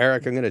 So,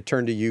 Eric, I'm going to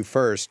turn to you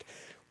first.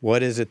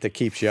 What is it that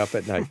keeps you up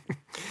at night?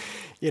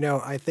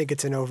 I think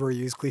it's an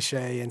overused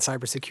cliche in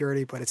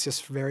cybersecurity, but it's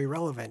just very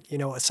relevant. A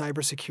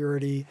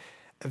cybersecurity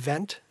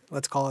event,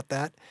 let's call it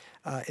that,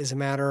 is a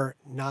matter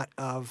not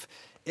of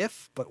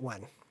if, but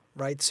when,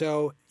 right?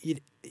 So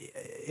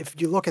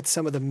if you look at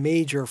some of the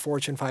major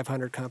Fortune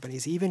 500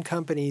 companies, even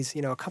companies,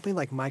 a company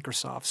like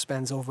Microsoft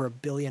spends over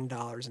 $1 billion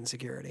in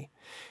security.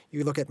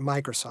 You look at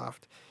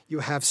Microsoft, you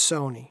have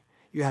Sony,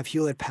 you have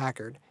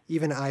Hewlett-Packard,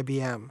 even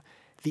IBM,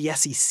 the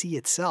SEC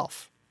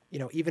itself,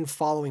 even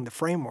following the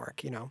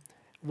framework,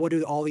 what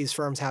do all these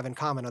firms have in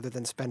common other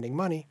than spending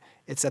money?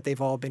 It's that they've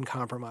all been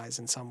compromised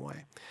in some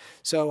way.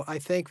 So I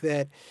think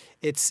that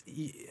it's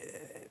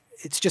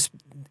just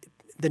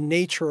the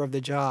nature of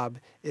the job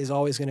is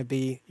always going to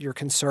be you're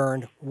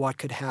concerned what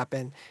could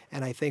happen.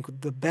 And I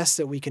think the best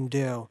that we can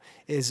do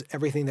is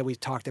everything that we've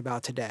talked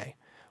about today,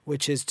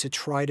 which is to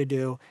try to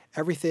do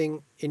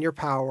everything in your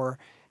power,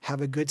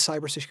 have a good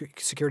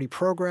cybersecurity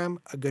program,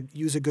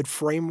 use a good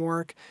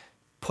framework,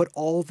 put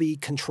all the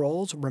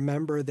controls.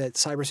 Remember that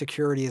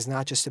cybersecurity is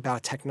not just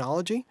about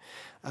technology,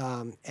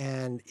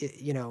 and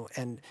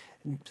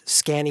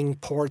scanning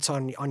ports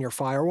on your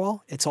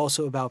firewall. It's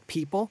also about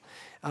people.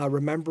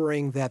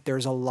 Remembering that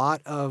there's a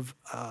lot of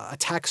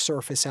attack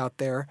surface out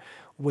there,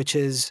 which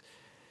is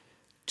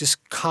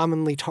just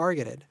commonly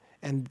targeted,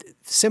 and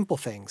simple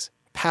things,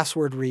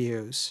 password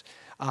reuse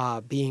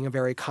being a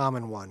very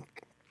common one.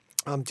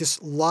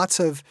 Just lots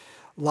of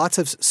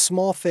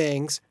small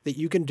things that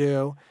you can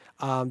do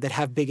that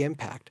have big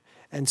impact.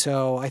 And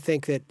so I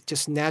think that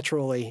just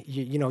naturally,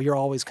 you're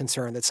always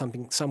concerned that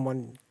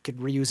someone could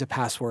reuse a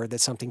password,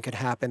 that something could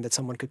happen, that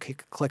someone could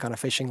click on a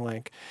phishing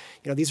link.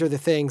 These are the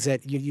things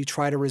that you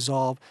try to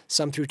resolve,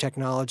 some through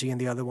technology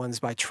and the other ones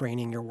by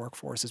training your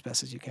workforce as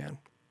best as you can.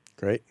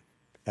 Great.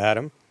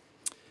 Adam,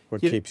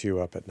 what keeps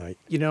you up at night?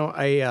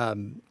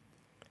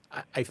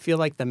 I feel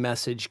like the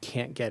message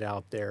can't get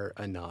out there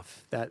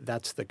enough.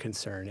 That's the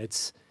concern.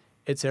 It's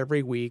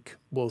every week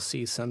we'll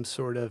see some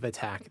sort of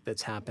attack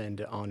that's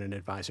happened on an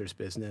advisor's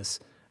business.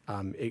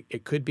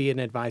 It could be an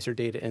advisor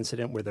data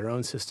incident where their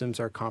own systems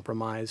are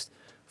compromised.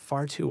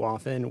 Far too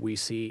often we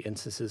see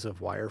instances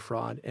of wire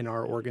fraud in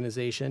our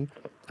organization,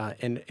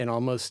 and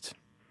almost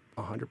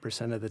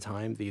 100% of the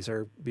time these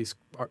are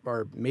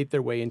made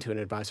their way into an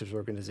advisor's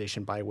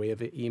organization by way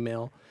of an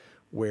email,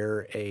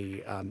 where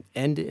a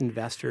end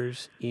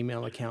investor's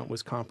email account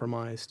was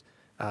compromised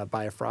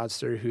by a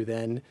fraudster who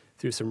then,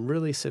 through some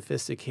really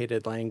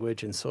sophisticated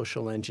language and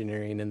social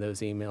engineering in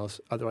those emails,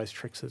 otherwise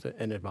tricks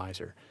an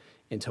advisor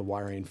into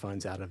wiring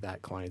funds out of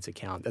that client's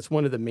account. That's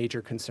one of the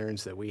major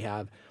concerns that we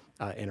have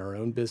in our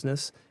own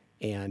business.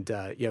 And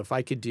if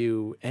I could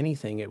do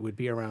anything, it would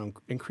be around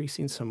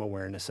increasing some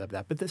awareness of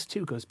that. But this,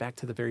 too, goes back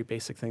to the very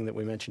basic thing that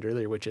we mentioned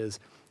earlier, which is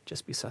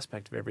just be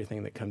suspect of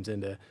everything that comes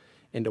into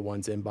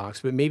one's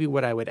inbox. But maybe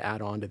what I would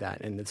add on to that,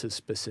 and this is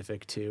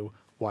specific to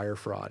wire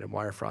fraud and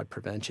wire fraud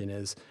prevention,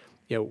 is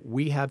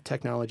we have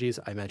technologies.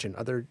 I mentioned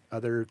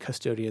other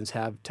custodians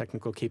have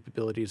technical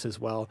capabilities as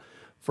well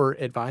for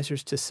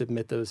advisors to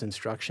submit those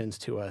instructions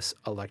to us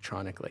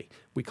electronically.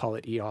 We call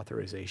it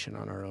e-authorization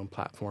on our own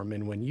platform.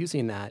 And when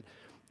using that,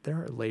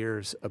 there are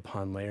layers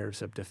upon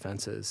layers of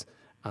defenses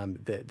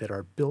that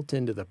are built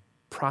into the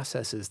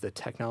processes, the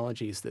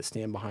technologies that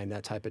stand behind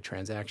that type of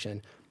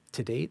transaction.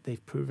 To date,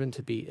 they've proven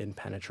to be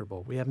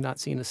impenetrable. We have not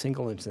seen a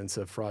single instance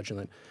of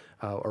fraudulent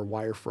or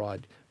wire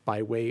fraud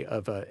by way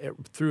of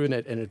through an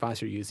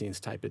advisor using these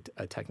type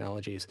of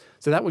technologies.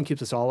 So that one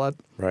keeps us all up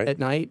at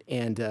night,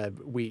 and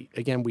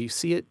we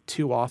see it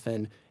too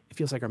often. It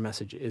feels like our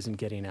message isn't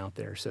getting out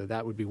there. So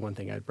that would be one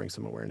thing I'd bring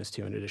some awareness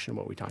to in addition to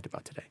what we talked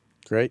about today.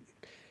 Great.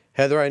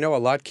 Heather, I know a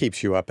lot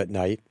keeps you up at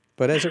night,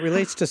 but as it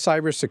relates to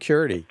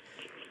cybersecurity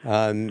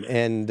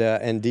and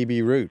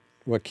DB Root,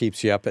 what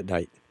keeps you up at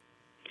night?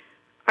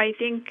 I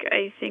think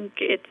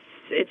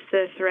it's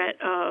the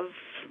threat of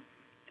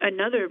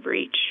another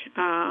breach,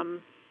 and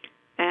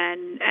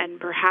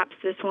perhaps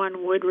this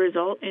one would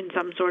result in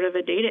some sort of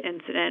a data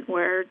incident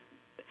where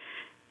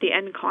the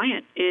end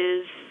client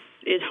is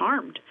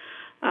harmed.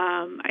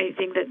 I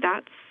think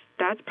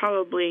that's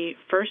probably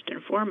first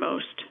and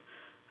foremost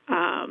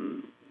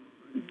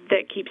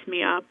that keeps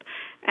me up.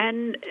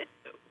 And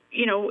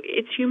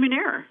it's human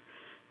error.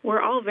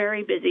 We're all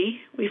very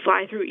busy. We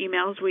fly through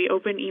emails. We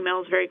open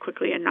emails very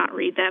quickly and not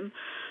read them.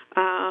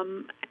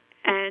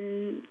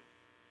 And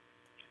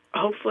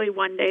hopefully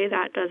one day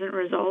that doesn't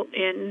result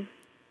in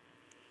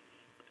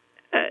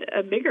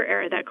a bigger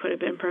error that could have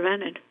been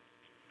prevented.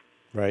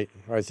 Right.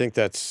 I think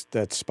that's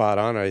spot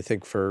on. I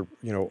think for,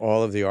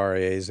 all of the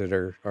RIAs that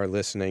are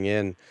listening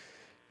in,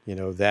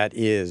 that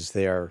is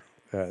their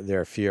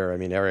fear. I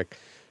mean, Eric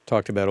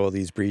talked about all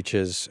these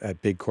breaches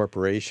at big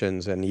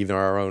corporations and even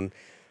our own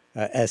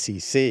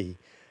SEC.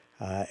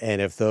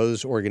 And if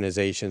those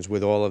organizations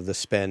with all of the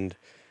spend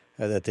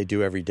that they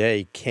do every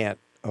day can't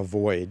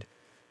avoid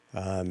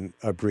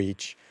a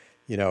breach,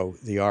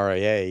 the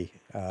RIA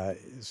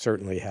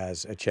certainly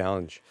has a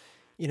challenge.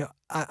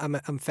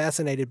 I'm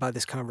fascinated by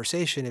this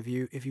conversation. If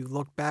you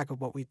look back at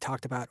what we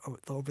talked about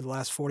over the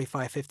last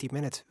 45, 50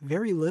 minutes,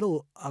 very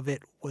little of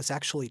it was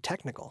actually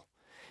technical.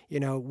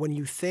 When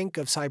you think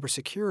of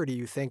cybersecurity,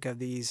 you think of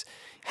these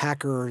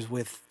hackers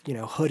with,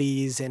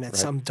 hoodies and at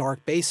some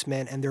dark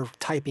basement and they're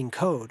typing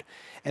code.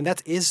 And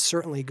that is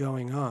certainly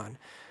going on.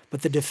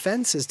 But the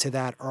defenses to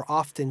that are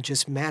often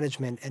just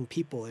management and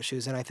people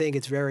issues. And I think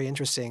it's very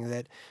interesting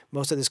that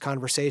most of this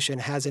conversation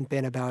hasn't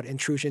been about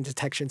intrusion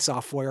detection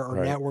software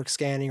or network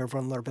scanning or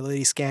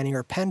vulnerability scanning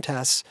or pen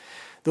tests.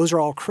 Those are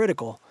all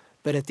critical.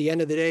 But at the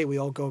end of the day, we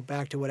all go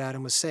back to what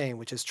Adam was saying,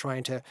 which is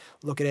trying to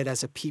look at it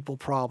as a people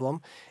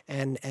problem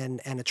and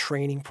a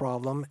training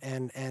problem.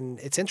 And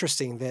it's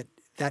interesting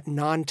that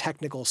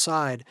non-technical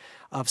side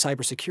of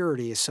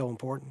cybersecurity is so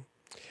important.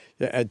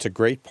 Yeah, it's a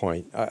great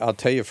point. I'll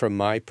tell you from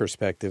my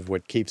perspective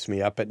what keeps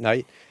me up at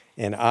night,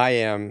 and I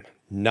am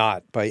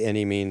not by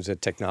any means a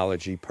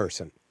technology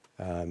person.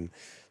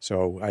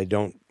 So I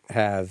don't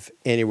have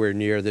anywhere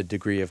near the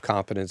degree of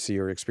competency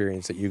or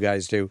experience that you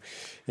guys do.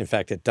 In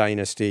fact, at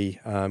Dynasty,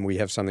 we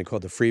have something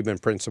called the Friedman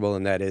Principle,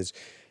 and that is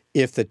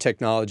if the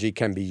technology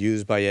can be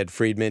used by Ed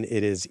Friedman,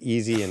 it is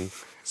easy and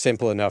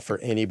simple enough for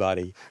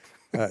anybody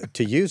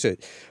to use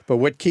it. But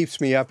what keeps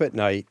me up at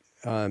night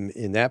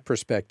in that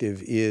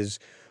perspective is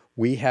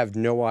we have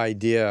no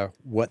idea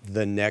what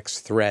the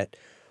next threat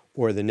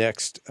or the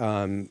next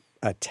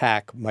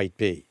attack might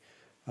be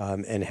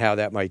and how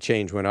that might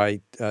change. When I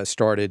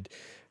started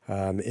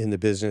in the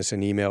business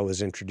and email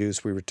was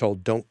introduced, we were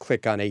told don't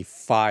click on a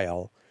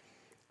file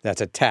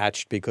that's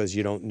attached because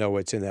you don't know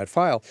what's in that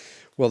file.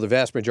 Well, the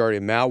vast majority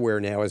of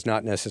malware now is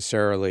not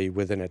necessarily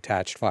with an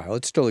attached file.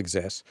 It still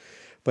exists,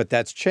 but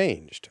that's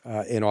changed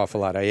an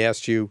awful lot. I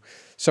asked you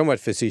somewhat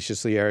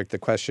facetiously, Eric, the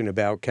question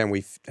about can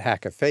we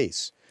hack a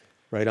face,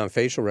 right, on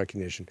facial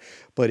recognition.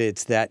 But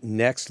it's that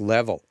next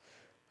level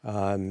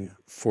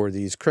for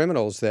these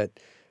criminals that,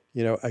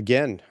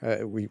 again,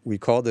 we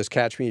call this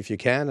catch me if you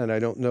can, and I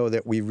don't know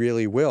that we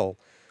really will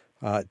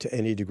to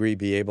any degree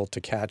be able to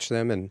catch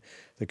them. And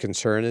the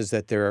concern is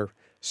that they're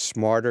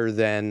smarter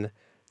than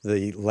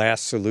the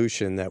last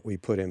solution that we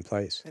put in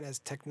place. And as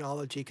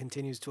technology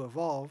continues to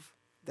evolve,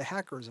 the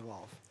hackers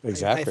evolve.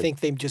 Exactly. I think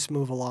they just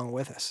move along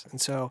with us. And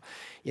so,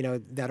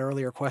 that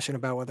earlier question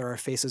about whether our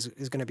face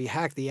is going to be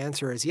hacked, the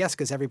answer is yes,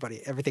 because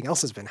everything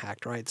else has been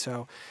hacked, right?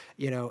 So,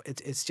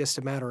 it's just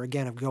a matter,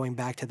 again, of going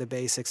back to the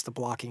basics, the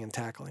blocking and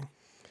tackling.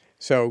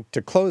 So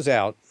to close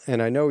out,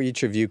 and I know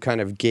each of you kind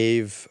of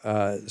gave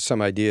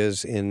some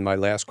ideas in my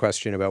last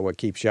question about what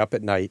keeps you up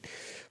at night,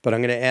 but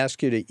I'm going to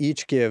ask you to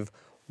each give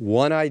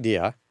one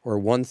idea or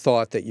one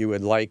thought that you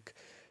would like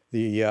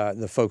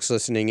the folks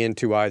listening in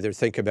to either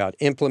think about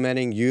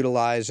implementing,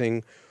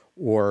 utilizing,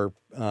 or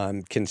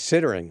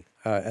considering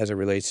as it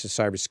relates to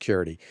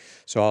cybersecurity.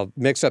 So I'll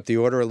mix up the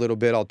order a little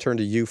bit. I'll turn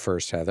to you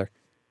first, Heather.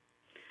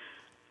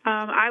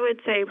 I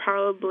would say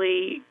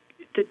probably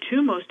the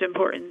two most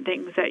important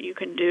things that you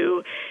can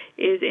do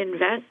is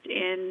invest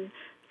in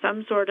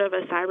some sort of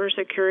a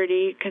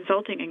cybersecurity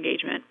consulting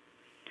engagement.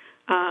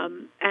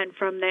 And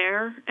from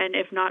there, and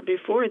if not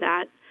before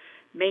that,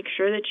 make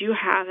sure that you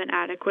have an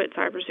adequate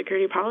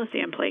cybersecurity policy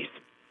in place.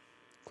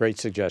 Great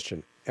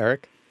suggestion.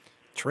 Eric?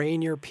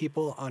 Train your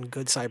people on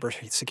good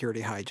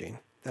cybersecurity hygiene.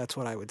 That's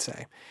what I would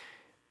say.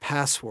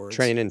 Passwords.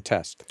 Train and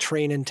test.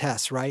 Train and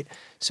test, right?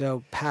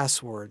 So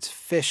passwords,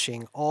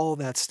 phishing, all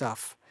that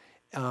stuff.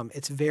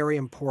 it's very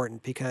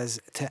important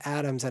because to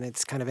Adam's, and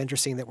it's kind of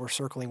interesting that we're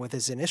circling with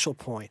his initial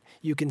point,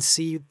 you can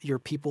see your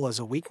people as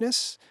a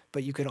weakness,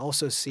 but you can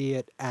also see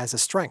it as a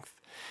strength.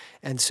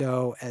 And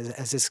so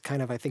as this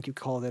kind of, I think you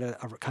called it a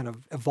kind of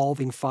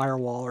evolving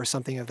firewall or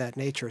something of that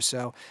nature.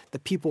 So the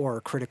people are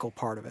a critical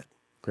part of it.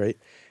 Great.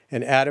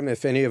 And Adam,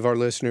 if any of our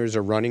listeners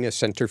are running a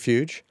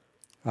centrifuge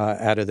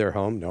out of their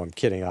home, no, I'm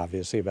kidding,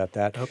 obviously, about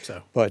that. I hope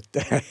so. But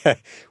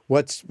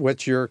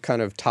what's your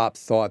kind of top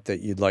thought that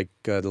you'd like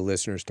the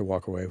listeners to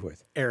walk away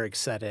with? Eric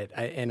said it,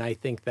 and I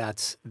think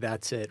that's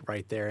it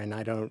right there. And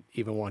I don't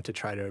even want to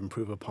try to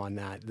improve upon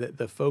that.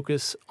 The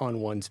focus on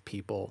one's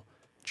people,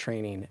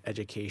 training,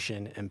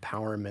 education,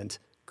 empowerment,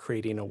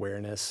 creating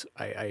awareness.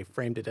 I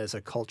framed it as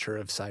a culture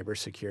of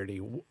cybersecurity.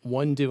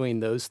 One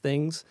doing those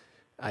things,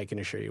 I can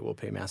assure you, will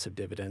pay massive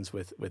dividends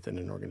within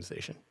an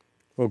organization.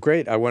 Well,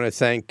 great. I want to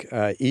thank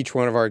each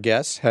one of our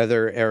guests,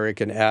 Heather, Eric,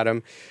 and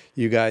Adam.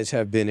 You guys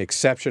have been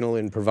exceptional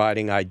in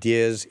providing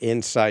ideas,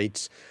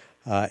 insights,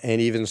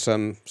 and even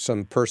some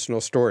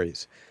personal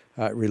stories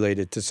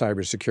related to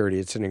cybersecurity.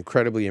 It's an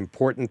incredibly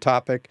important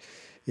topic.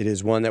 It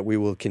is one that we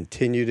will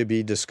continue to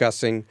be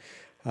discussing,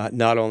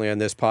 not only on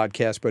this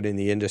podcast, but in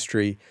the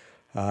industry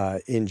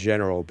in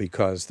general,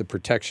 because the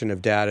protection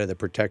of data, the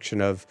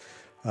protection of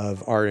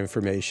our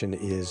information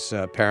is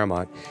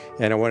paramount.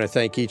 And I want to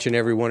thank each and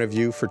every one of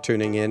you for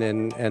tuning in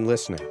and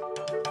listening.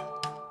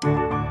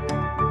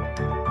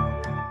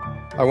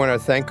 I want to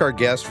thank our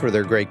guests for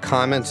their great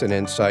comments and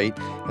insight,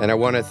 and I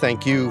want to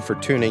thank you for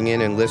tuning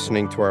in and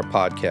listening to our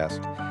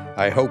podcast.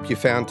 I hope you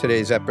found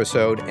today's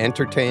episode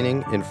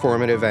entertaining,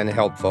 informative, and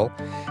helpful.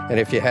 And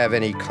if you have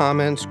any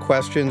comments,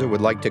 questions, or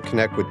would like to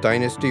connect with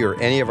Dynasty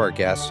or any of our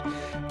guests,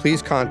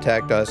 please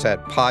contact us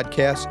at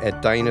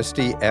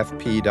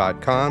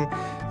podcast@dynastyfp.com.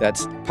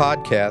 That's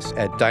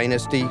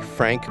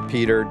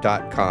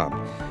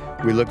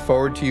podcast@dynastyfrankpeter.com. We look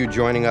forward to you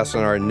joining us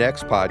on our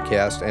next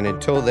podcast. And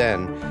until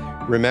then,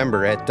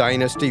 remember, at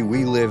Dynasty,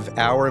 we live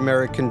our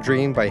American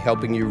dream by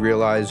helping you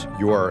realize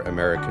your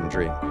American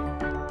dream.